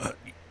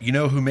 you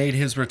know who made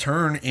his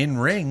return in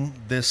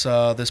ring this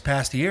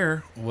past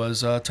year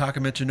was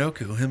Taka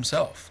Michinoku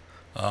himself.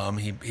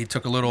 He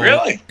took a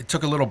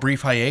little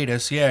brief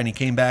hiatus, yeah, and he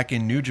came back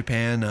in New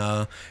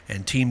Japan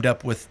and teamed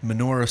up with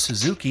Minoru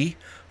Suzuki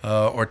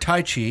or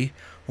Taichi,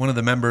 one of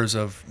the members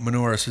of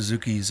Minoru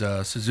Suzuki's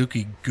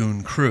Suzuki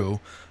Gun crew,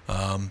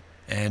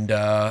 and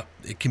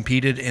it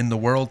competed in the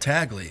World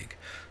Tag League.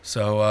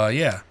 So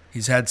yeah,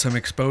 he's had some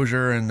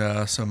exposure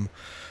and some.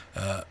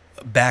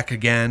 Back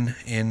again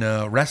in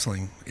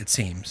wrestling, it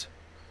seems.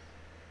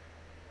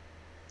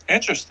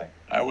 Interesting.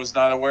 I was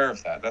not aware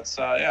of that. That's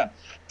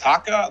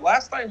Taka.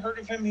 Last I heard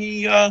of him,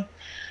 he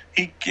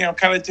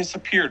kind of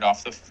disappeared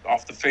off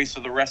the face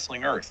of the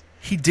wrestling earth.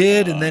 He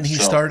did, and then he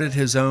started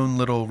his own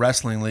little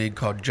wrestling league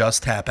called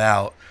Just Tap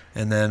Out,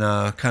 and then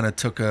kind of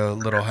took a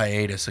little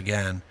hiatus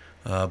again.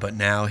 But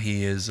now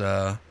he is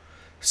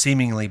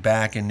seemingly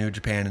back in New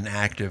Japan and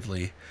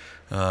actively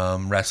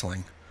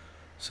wrestling.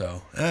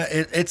 So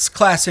it's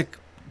classic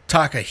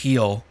Taka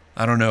heel.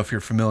 I don't know if you're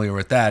familiar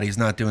with that. He's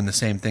not doing the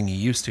same thing he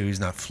used to. He's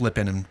not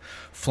flipping and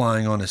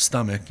flying on his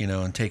stomach,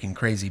 and taking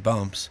crazy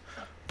bumps.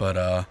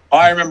 But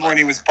I remember when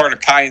he was part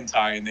of Kai and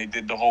Tai, and they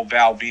did the whole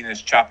Val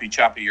Venus choppy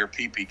your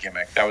pee-pee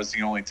gimmick. That was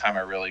the only time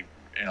I really,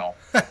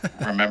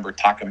 remember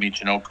Taka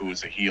Michinoku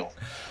as a heel.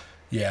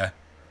 Yeah.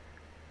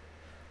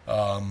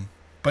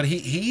 But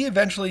he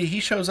eventually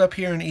shows up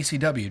here in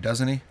ECW,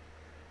 doesn't he?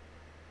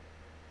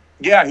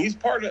 Yeah, he's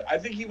part of. I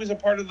think he was a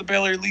part of the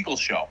Baylor Legal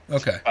Show.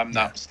 Okay, if I'm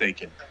not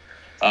mistaken.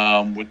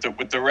 With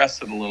the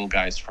rest of the little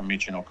guys from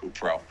Michinoku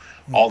Pro,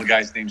 all the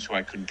guys' names who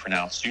I couldn't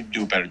pronounce. You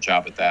do a better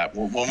job at that.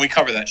 When we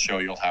cover that show,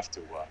 you'll have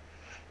to,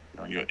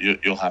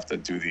 you'll have to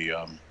do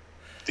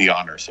the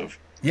honors of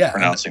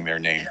pronouncing their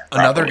name.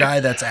 Another guy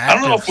that's active.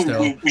 I don't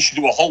know if we should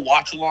do a whole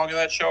watch along of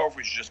that show, or if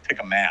we should just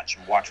pick a match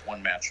and watch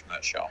one match from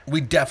that show. We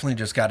definitely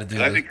just got to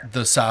do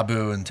the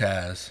Sabu and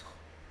Taz.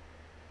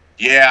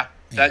 Yeah,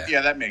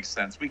 that makes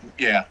sense. We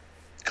can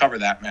cover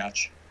that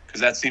match because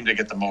that seemed to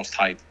get the most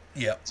hype.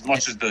 Yeah. As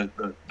much as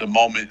the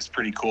moment is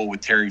pretty cool with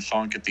Terry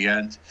Funk at the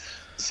end,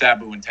 the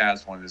Sabu and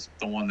Taz one is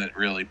the one that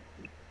really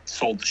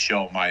sold the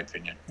show, in my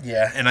opinion.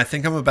 Yeah, and I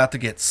think I'm about to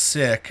get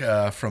sick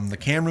from the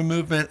camera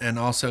movement and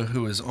also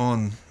who is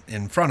on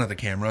in front of the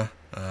camera.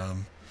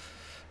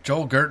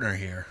 Joel Gertner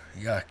here.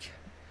 Yuck.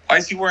 Why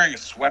is he wearing a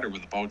sweater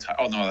with a bow tie?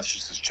 Oh, no, that's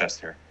just his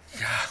chest hair.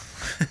 Yeah.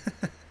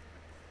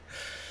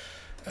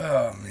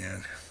 Oh,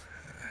 man.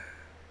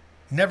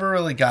 Never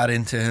really got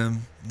into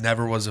him.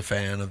 Never was a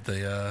fan of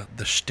the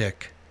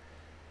shtick.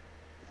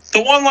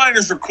 The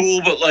one-liners are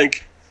cool, but,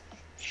 like,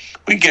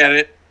 we get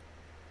it.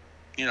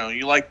 You know,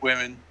 you like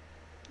women.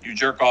 You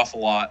jerk off a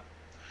lot.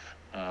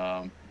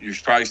 You're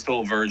probably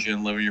still a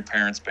virgin, live in your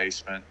parents'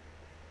 basement.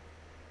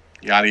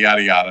 Yada,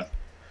 yada, yada.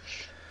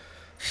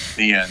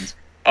 The end.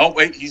 Oh,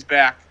 wait, he's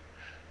back.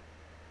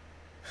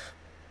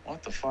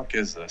 What the fuck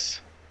is this?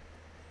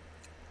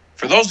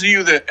 For those of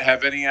you that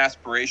have any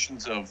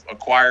aspirations of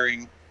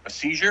acquiring a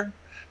seizure,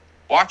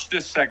 watch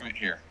this segment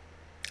here.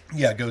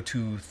 Yeah, go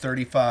to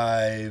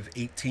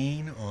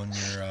 3518 on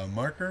your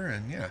marker,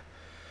 and yeah.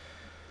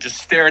 Just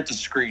stare at the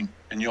screen,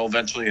 and you'll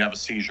eventually have a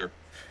seizure.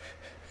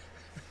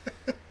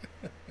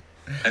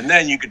 And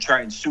then you could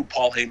try and sue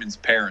Paul Heyman's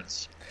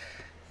parents.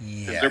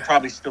 Yeah. They're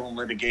probably still in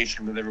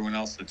litigation with everyone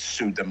else that's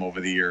sued them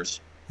over the years.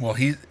 Well,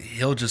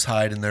 he'll just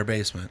hide in their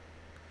basement.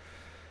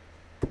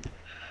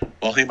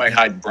 Well, he might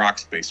hide in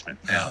Brock's basement.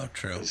 Oh,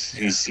 true.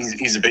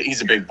 He's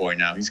a big boy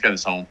now. He's got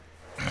his own.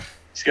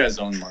 He's got his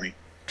own money.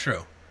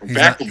 True.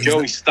 Back with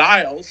Joey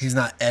Styles. He's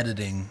not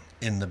editing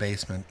in the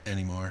basement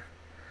anymore.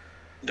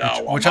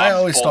 No, which I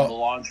always thought the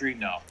laundry.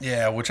 No.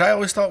 Yeah, which I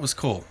always thought was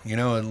cool. You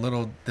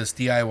know, this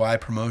DIY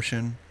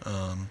promotion.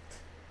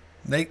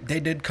 They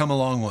did come a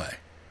long way.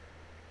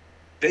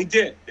 They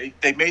did.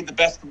 They made the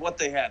best of what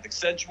they had,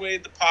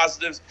 accentuated the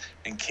positives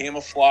and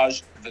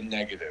camouflaged the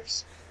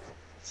negatives.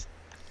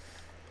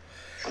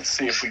 Let's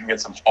see if we can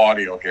get some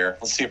audio here.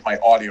 Let's see if my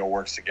audio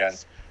works again.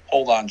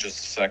 Hold on just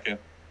a second.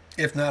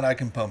 If not, I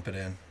can pump it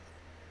in.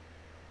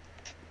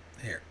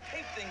 Here.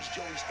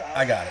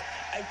 I got it.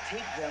 I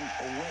take them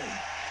away.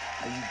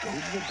 Now you go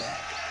to the back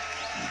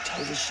and you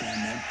tell the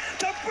Sandman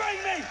to bring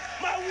me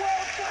my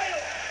world title.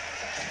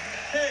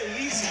 Hey,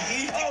 easy,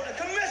 E. Oh, the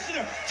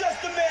commissioner,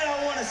 just the man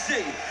I want to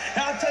see.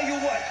 Now, I'll tell you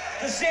what,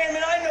 the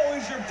Sandman, I know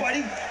he's your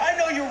buddy. I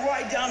know you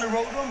ride down the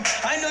road with him.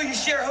 I know you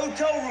share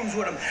hotel rooms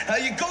with him. Now,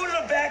 you go to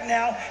the back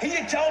now and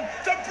you tell him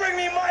to bring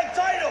me my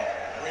title.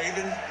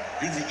 Raven,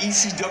 you're the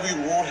ECW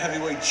World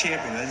Heavyweight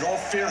Champion, and in all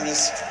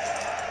fairness,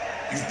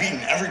 you've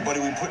beaten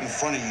everybody we put in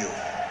front of you.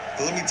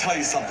 But let me tell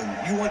you something.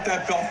 You want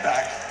that belt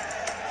back,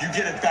 you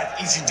get it back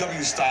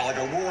ECW style, like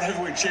a World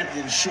Heavyweight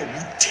Champion should.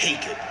 You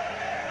take it.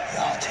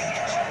 Yeah, I'll take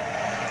it.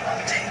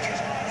 I'll take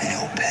it, and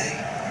he'll pay.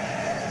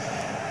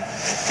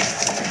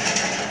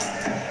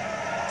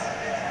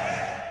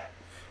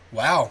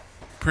 Wow,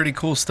 pretty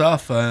cool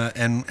stuff.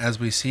 And as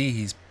we see,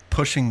 he's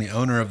pushing the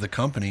owner of the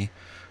company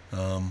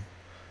in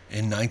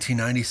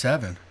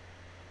 1997.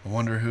 I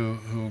wonder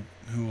who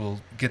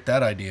will get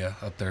that idea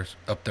up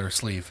their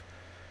sleeve.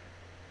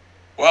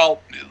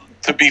 Well,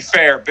 to be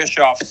fair,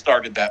 Bischoff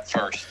started that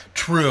first.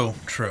 True.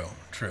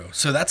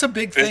 So that's a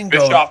big thing.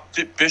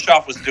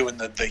 Bischoff was doing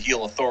the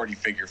heel authority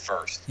figure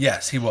first.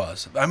 Yes, he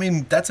was. I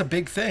mean, that's a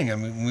big thing. I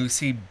mean, we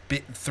see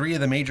three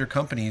of the major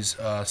companies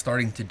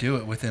starting to do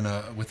it within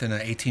a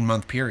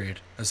 18-month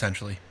period,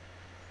 essentially.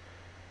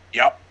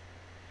 Yep.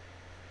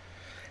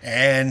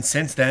 And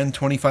since then,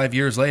 25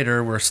 years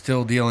later, we're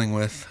still dealing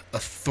with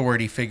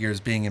authority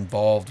figures being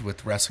involved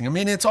with wrestling. I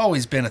mean, it's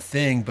always been a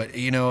thing, but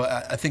you know,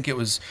 I think it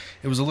was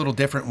a little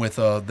different with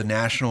the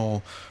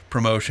national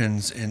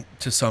promotions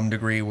to some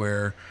degree,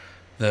 where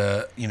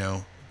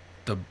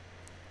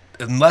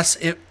unless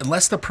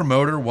the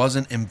promoter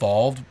wasn't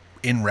involved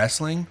in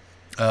wrestling,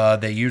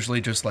 they usually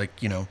just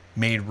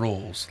made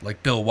rules,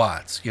 like Bill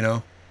Watts, you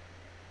know.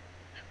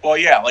 Well,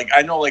 yeah, like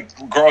I know,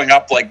 like growing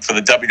up, like for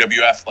the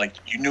WWF, like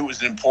you knew it was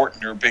an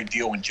important or a big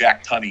deal when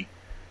Jack Tunney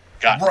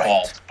got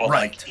involved, but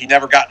like he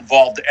never got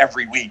involved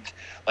every week.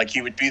 Like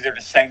he would be there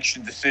to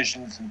sanction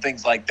decisions and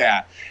things like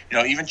that. You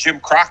know, even Jim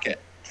Crockett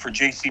for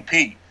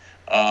JCP,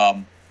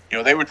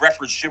 they would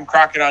reference Jim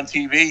Crockett on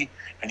TV,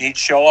 and he'd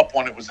show up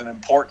when it was an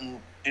important,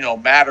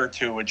 matter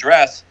to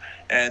address,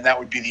 and that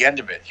would be the end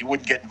of it. He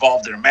wouldn't get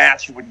involved in a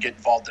match. He wouldn't get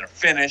involved in a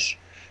finish.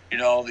 He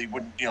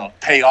wouldn't,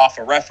 pay off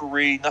a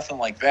referee, nothing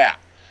like that.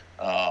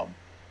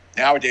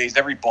 Nowadays,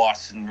 every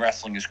boss in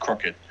wrestling is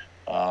crooked.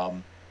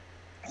 The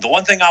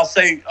one thing I'll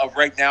say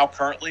right now,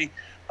 currently,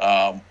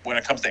 when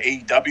it comes to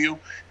AEW.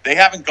 They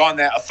haven't gone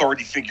that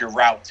authority figure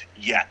route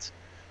yet.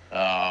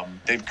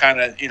 They've kind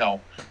of,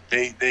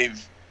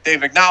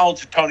 they've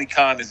acknowledged that Tony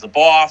Khan is the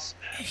boss.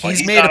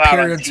 He's made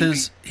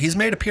appearances. He's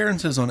made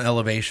appearances on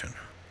Elevation,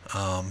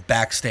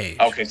 backstage.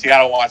 Okay, so you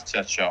got to watch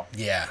that show.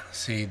 Yeah.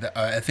 See,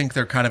 I think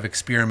they're kind of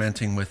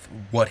experimenting with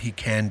what he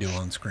can do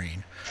on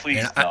screen.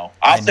 Please no.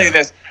 I'll say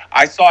this: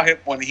 I saw him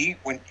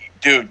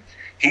dude.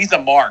 He's a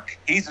mark.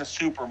 He's a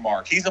super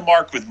mark. He's a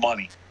mark with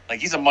money. Like,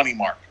 he's a money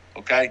mark.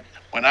 Okay.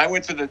 When I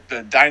went to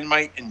the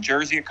Dynamite in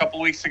Jersey a couple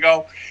weeks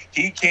ago,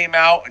 he came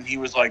out and he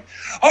was like,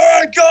 "All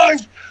right,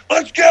 guys,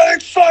 let's get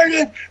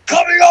excited.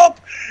 Coming up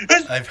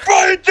is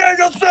Bryan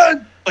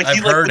Danielson." Like, I've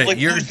heard it. Like,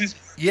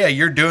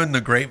 you're doing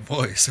the great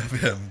voice of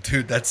him,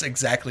 dude. That's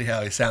exactly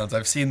how he sounds.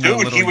 I've seen the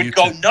little he would YouTube.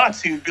 go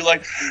nuts. He would be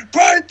like,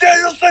 "Bryan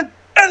Danielson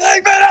and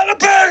Hangman Adam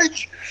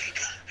Page,"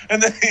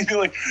 and then he'd be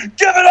like,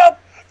 "Give it up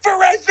for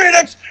Ray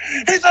Phoenix.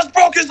 He just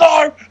broke his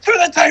arm through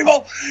the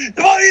table,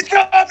 but he's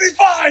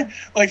fine."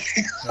 Like,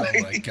 oh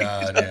my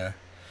god,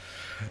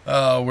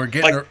 yeah. We're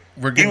getting.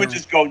 He would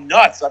just go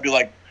nuts. I'd be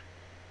like,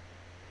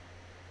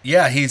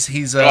 yeah,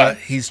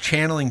 he's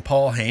channeling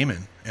Paul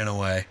Heyman in a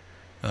way.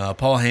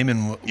 Paul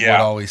Heyman would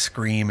always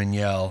scream and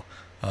yell,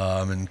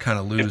 and kind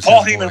of lose. If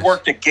Paul his Heyman voice.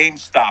 worked at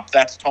GameStop,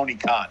 that's Tony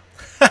Khan.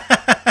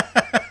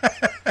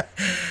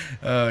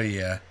 Oh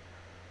yeah,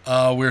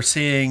 we're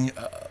seeing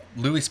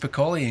Louis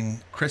Spicolli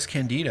and Chris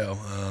Candido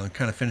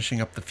kind of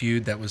finishing up the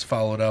feud that was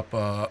followed up.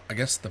 I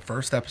guess the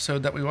first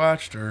episode that we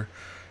watched, or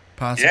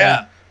possibly.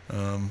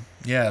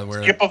 Yeah.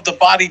 Where Skip of the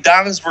Body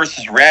Donnas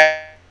versus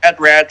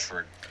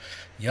Radford.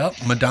 Yep,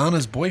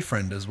 Madonna's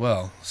boyfriend as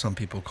well. Some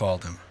people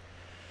called him.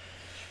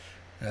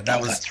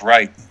 That's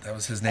right. That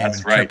was his name in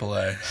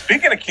AAA.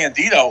 Speaking of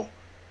Candido,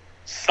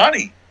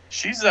 Sunny,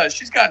 she's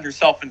gotten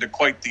herself into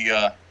quite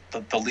the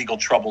legal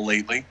trouble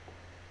lately.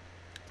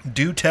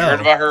 Do tell. You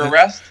heard about her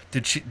arrest?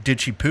 Did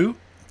she poo?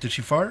 Did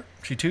she fart?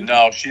 She too?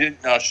 No, she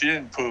didn't. No, she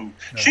didn't poo. No.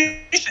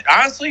 She should,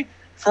 honestly,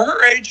 for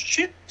her age,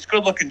 she's a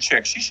good-looking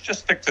chick. She should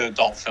just stick to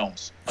adult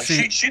films. Like,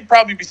 she'd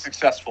probably be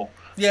successful.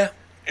 Yeah.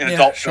 In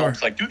adult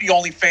films, like do the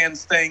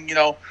OnlyFans thing,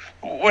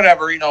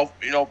 whatever,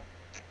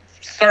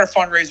 start a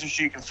fundraiser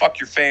so you can fuck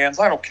your fans.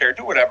 I don't care,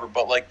 do whatever,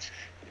 but like,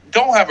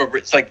 don't have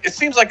it's like it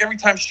seems like every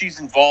time she's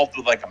involved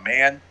with like a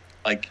man,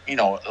 like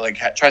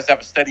tries to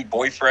have a steady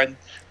boyfriend,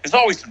 there's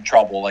always some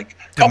trouble. Like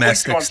a couple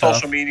weeks ago on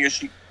social media,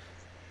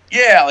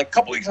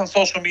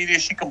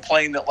 she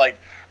complained that like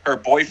her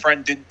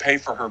boyfriend didn't pay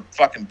for her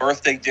fucking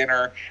birthday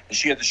dinner, and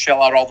she had to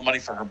shell out all the money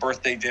for her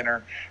birthday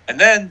dinner. And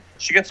then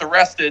she gets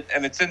arrested,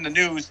 and it's in the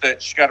news that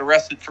she got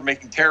arrested for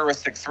making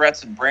terroristic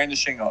threats and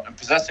brandishing and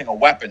possessing a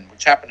weapon,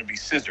 which happened to be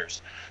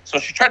scissors. So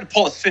she tried to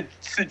pull a Sid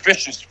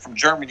Vicious from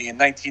Germany in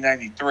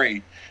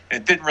 1993,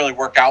 and it didn't really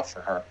work out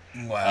for her.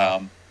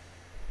 Wow.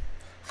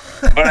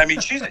 But I mean,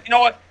 she's, like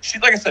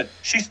I said,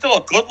 she's still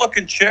a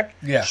good-looking chick.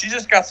 Yeah. She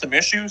just got some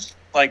issues.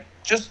 Like,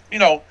 just,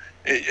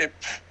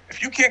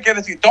 if you can't get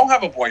it, don't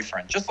have a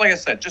boyfriend. Just like I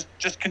said,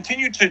 just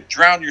continue to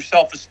drown your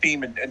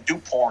self-esteem and do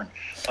porn.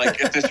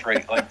 Like, at this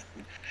rate, like,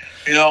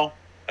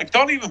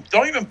 don't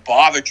even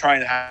bother trying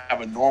to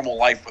have a normal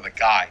life with a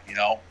guy.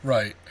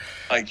 Right.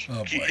 Like,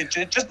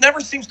 it just never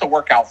seems to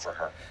work out for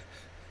her.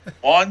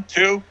 1,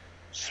 2,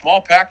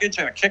 small package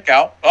and a kick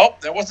out. Oh,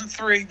 that wasn't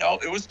 3. No,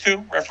 it was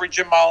 2. Referee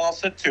Jim Molyneux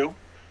said 2.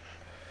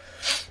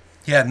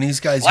 Yeah, and these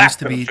guys slap used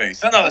to be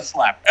face. Another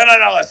slap and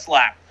another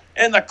slap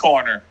in the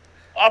corner.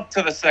 Up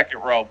to the second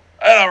rope,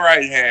 and a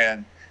right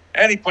hand,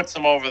 and he puts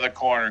him over the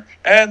corner,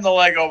 and the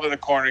leg over the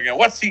corner again.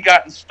 What's he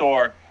got in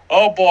store?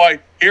 Oh boy,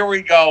 here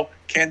we go.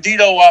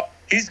 Candido up.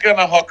 He's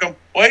gonna hook him.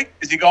 Wait,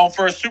 is he going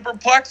for a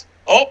superplex?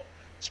 Oh,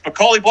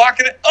 Spicolli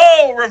blocking it.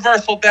 Oh,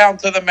 reversal down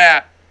to the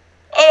mat.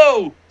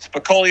 Oh,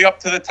 Spicolli up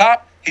to the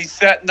top. He's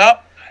setting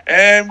up,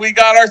 and we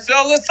got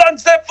ourselves a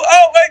sunset.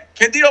 Oh wait,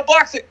 Candido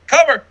blocks it.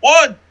 Cover.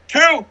 1,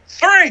 2,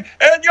 3,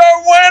 and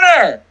your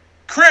winner,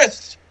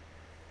 Chris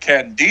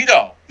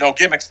Candido. No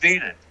gimmicks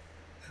needed.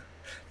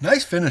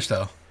 Nice finish,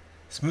 though.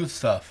 Smooth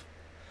stuff.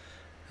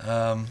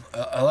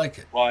 I like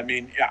it. Well, I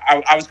mean,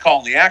 I was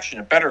calling the action.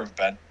 It better have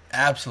been.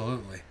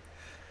 Absolutely.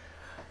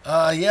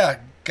 Yeah,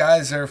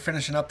 guys are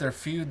finishing up their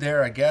feud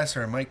there, I guess,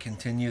 or it might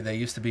continue. They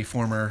used to be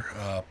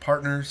former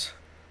partners.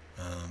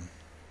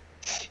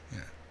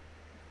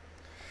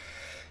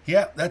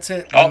 Yeah, that's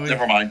it. Oh, Louis.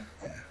 never mind.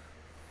 Yeah.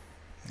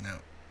 No.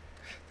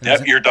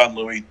 Yep, you're done,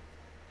 Louis.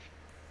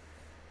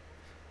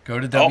 Go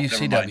to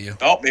WCW.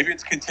 Oh, maybe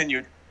it's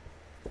continued.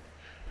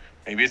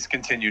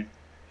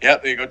 Yeah,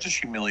 there you go. Just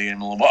humiliate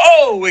him a little more.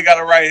 Oh, we got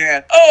a right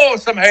hand. Oh,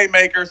 some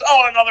haymakers.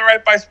 Oh, another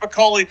right by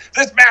Spicolli.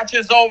 This match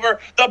is over.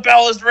 The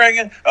bell is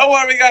ringing. Oh,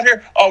 what do we got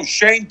here? Oh,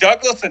 Shane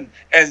Douglas and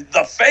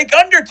the fake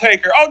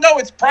Undertaker. Oh, no,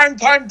 it's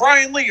primetime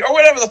Brian Lee or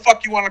whatever the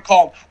fuck you want to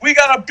call him. We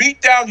got a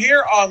beat down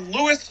here on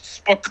Louis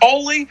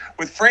Spicolli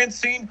with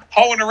Francine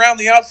hoeing around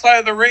the outside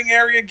of the ring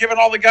area, giving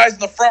all the guys in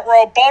the front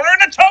row a boner,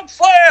 and a choke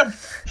slam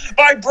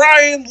by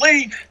Brian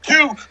Lee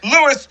to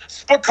Louis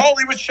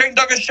Spicolli with Shane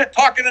Douglas shit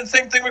talking, and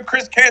same thing with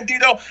Chris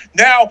Candido.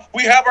 Now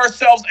we have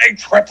ourselves a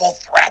triple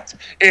threat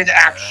in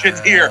action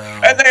here.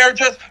 And they are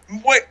just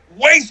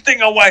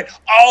wasting away.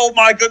 Oh,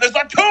 my goodness.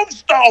 A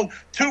tombstone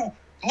to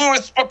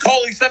Louis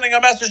Spicoli sending a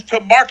message to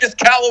Marcus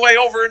Calloway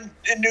over in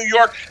New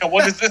York. And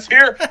what is this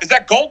here? Is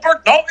that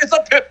Goldberg? No, it's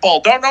a pit bull.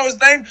 Don't know his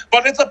name,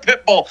 but it's a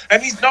pit bull.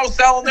 And he's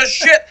no-selling the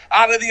shit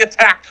out of the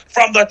attack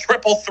from the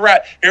triple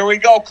threat. Here we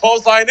go.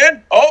 Clothesline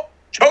in. Oh,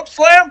 choke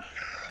slam.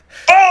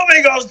 Boom,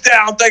 he goes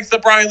down thanks to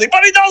Brian Lee.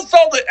 But he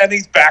no-sold it, and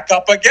he's back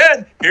up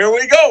again. Here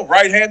we go.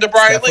 Right hand to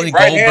Brian Lee.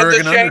 Right hand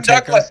to Shane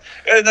Douglas.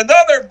 And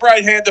another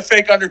right hand to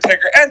fake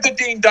Undertaker. And to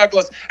Dean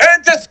Douglas.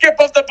 And to Skip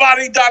of the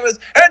Body Douglas.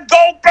 And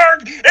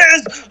Goldberg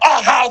is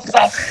a house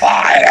of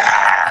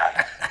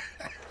fire.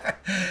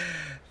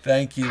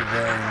 Thank you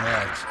very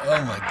much.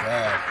 Oh, my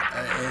God.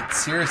 It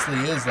seriously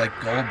is like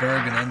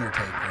Goldberg and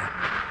Undertaker.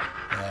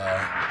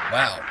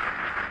 Wow.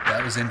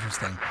 That was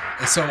interesting.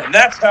 And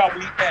that's how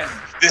we end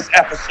this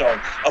episode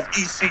of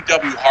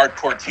ECW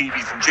Hardcore TV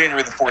from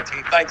January the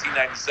 14th,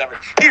 1997,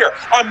 here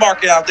on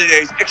Marking Out the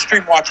Days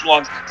Extreme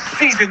Watch-Alongs,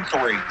 Season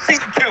 3,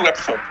 Season 2,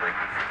 Episode 3.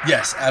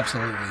 Yes,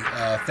 absolutely.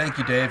 Thank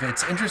you, Dave.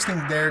 It's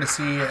interesting there to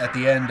see at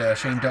the end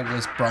Shane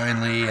Douglas,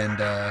 Brian Lee, and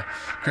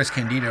Chris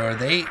Candido. Are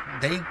they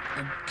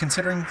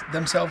considering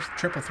themselves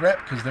triple threat?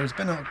 Because there's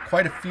been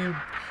quite a few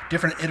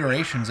different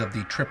iterations of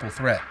the triple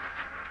threat.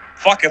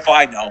 Fuck if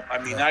I know. I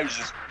mean, I was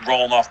just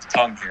rolling off the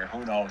tongue here.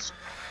 Who knows?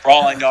 For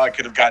all I know, I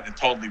could have gotten it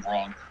totally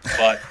wrong.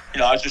 But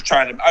I was just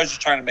trying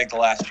to make the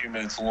last few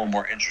minutes a little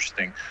more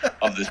interesting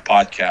of this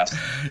podcast.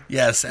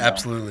 Yes,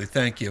 absolutely.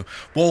 Thank you.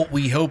 Well,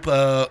 we hope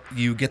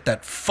you get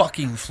that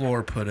fucking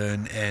floor put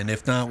in, and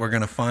if not, we're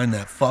gonna find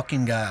that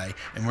fucking guy,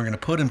 and we're gonna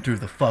put him through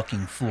the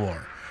fucking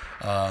floor.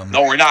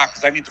 No, we're not,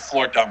 because I need the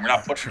floor done. We're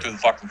not putting him through the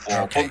fucking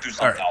floor. Okay. We'll put him through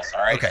something else.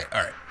 All right. Okay.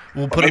 All right.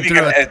 We'll But put him maybe you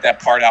through. gotta edit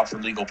that part out for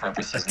legal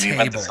purposes in the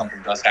event that table.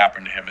 something does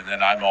happen to him, and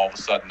then I'm all of a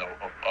sudden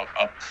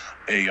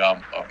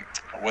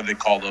what do they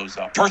call those?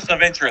 Person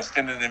of interest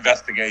in an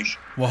investigation.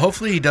 Well,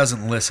 hopefully he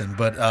doesn't listen,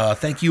 but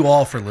thank you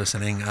all for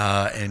listening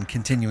and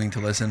continuing to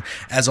listen.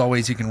 As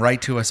always, you can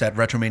write to us at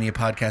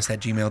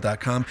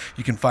retromaniapodcast@gmail.com.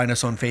 You can find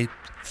us on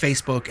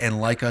Facebook and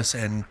like us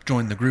and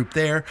join the group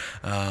there.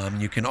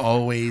 You can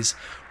always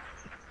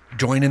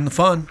join in the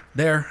fun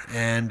there.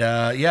 And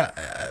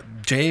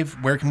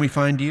Jave, where can we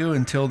find you?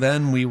 Until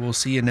then, we will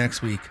see you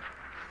next week.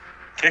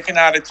 Kicking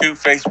Attitude,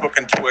 Facebook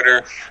and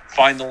Twitter.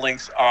 Find the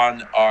links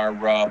on our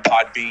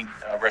Podbean,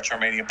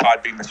 Retromania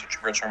Podbean, Mr.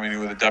 Retromania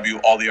with a W,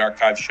 all the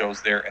archive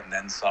shows there, and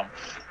then some.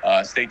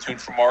 Stay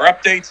tuned for more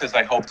updates as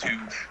I hope to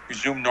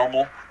resume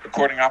normal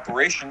recording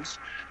operations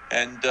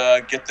and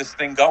get this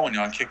thing going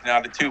on Kicking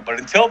Attitude. But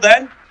until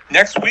then,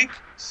 next week,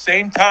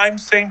 same time,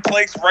 same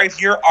place, right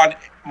here on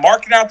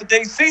Marking Out the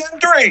Day, Season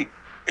 3,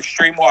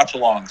 Extreme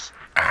Watch-Alongs.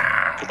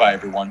 Goodbye,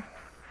 everyone.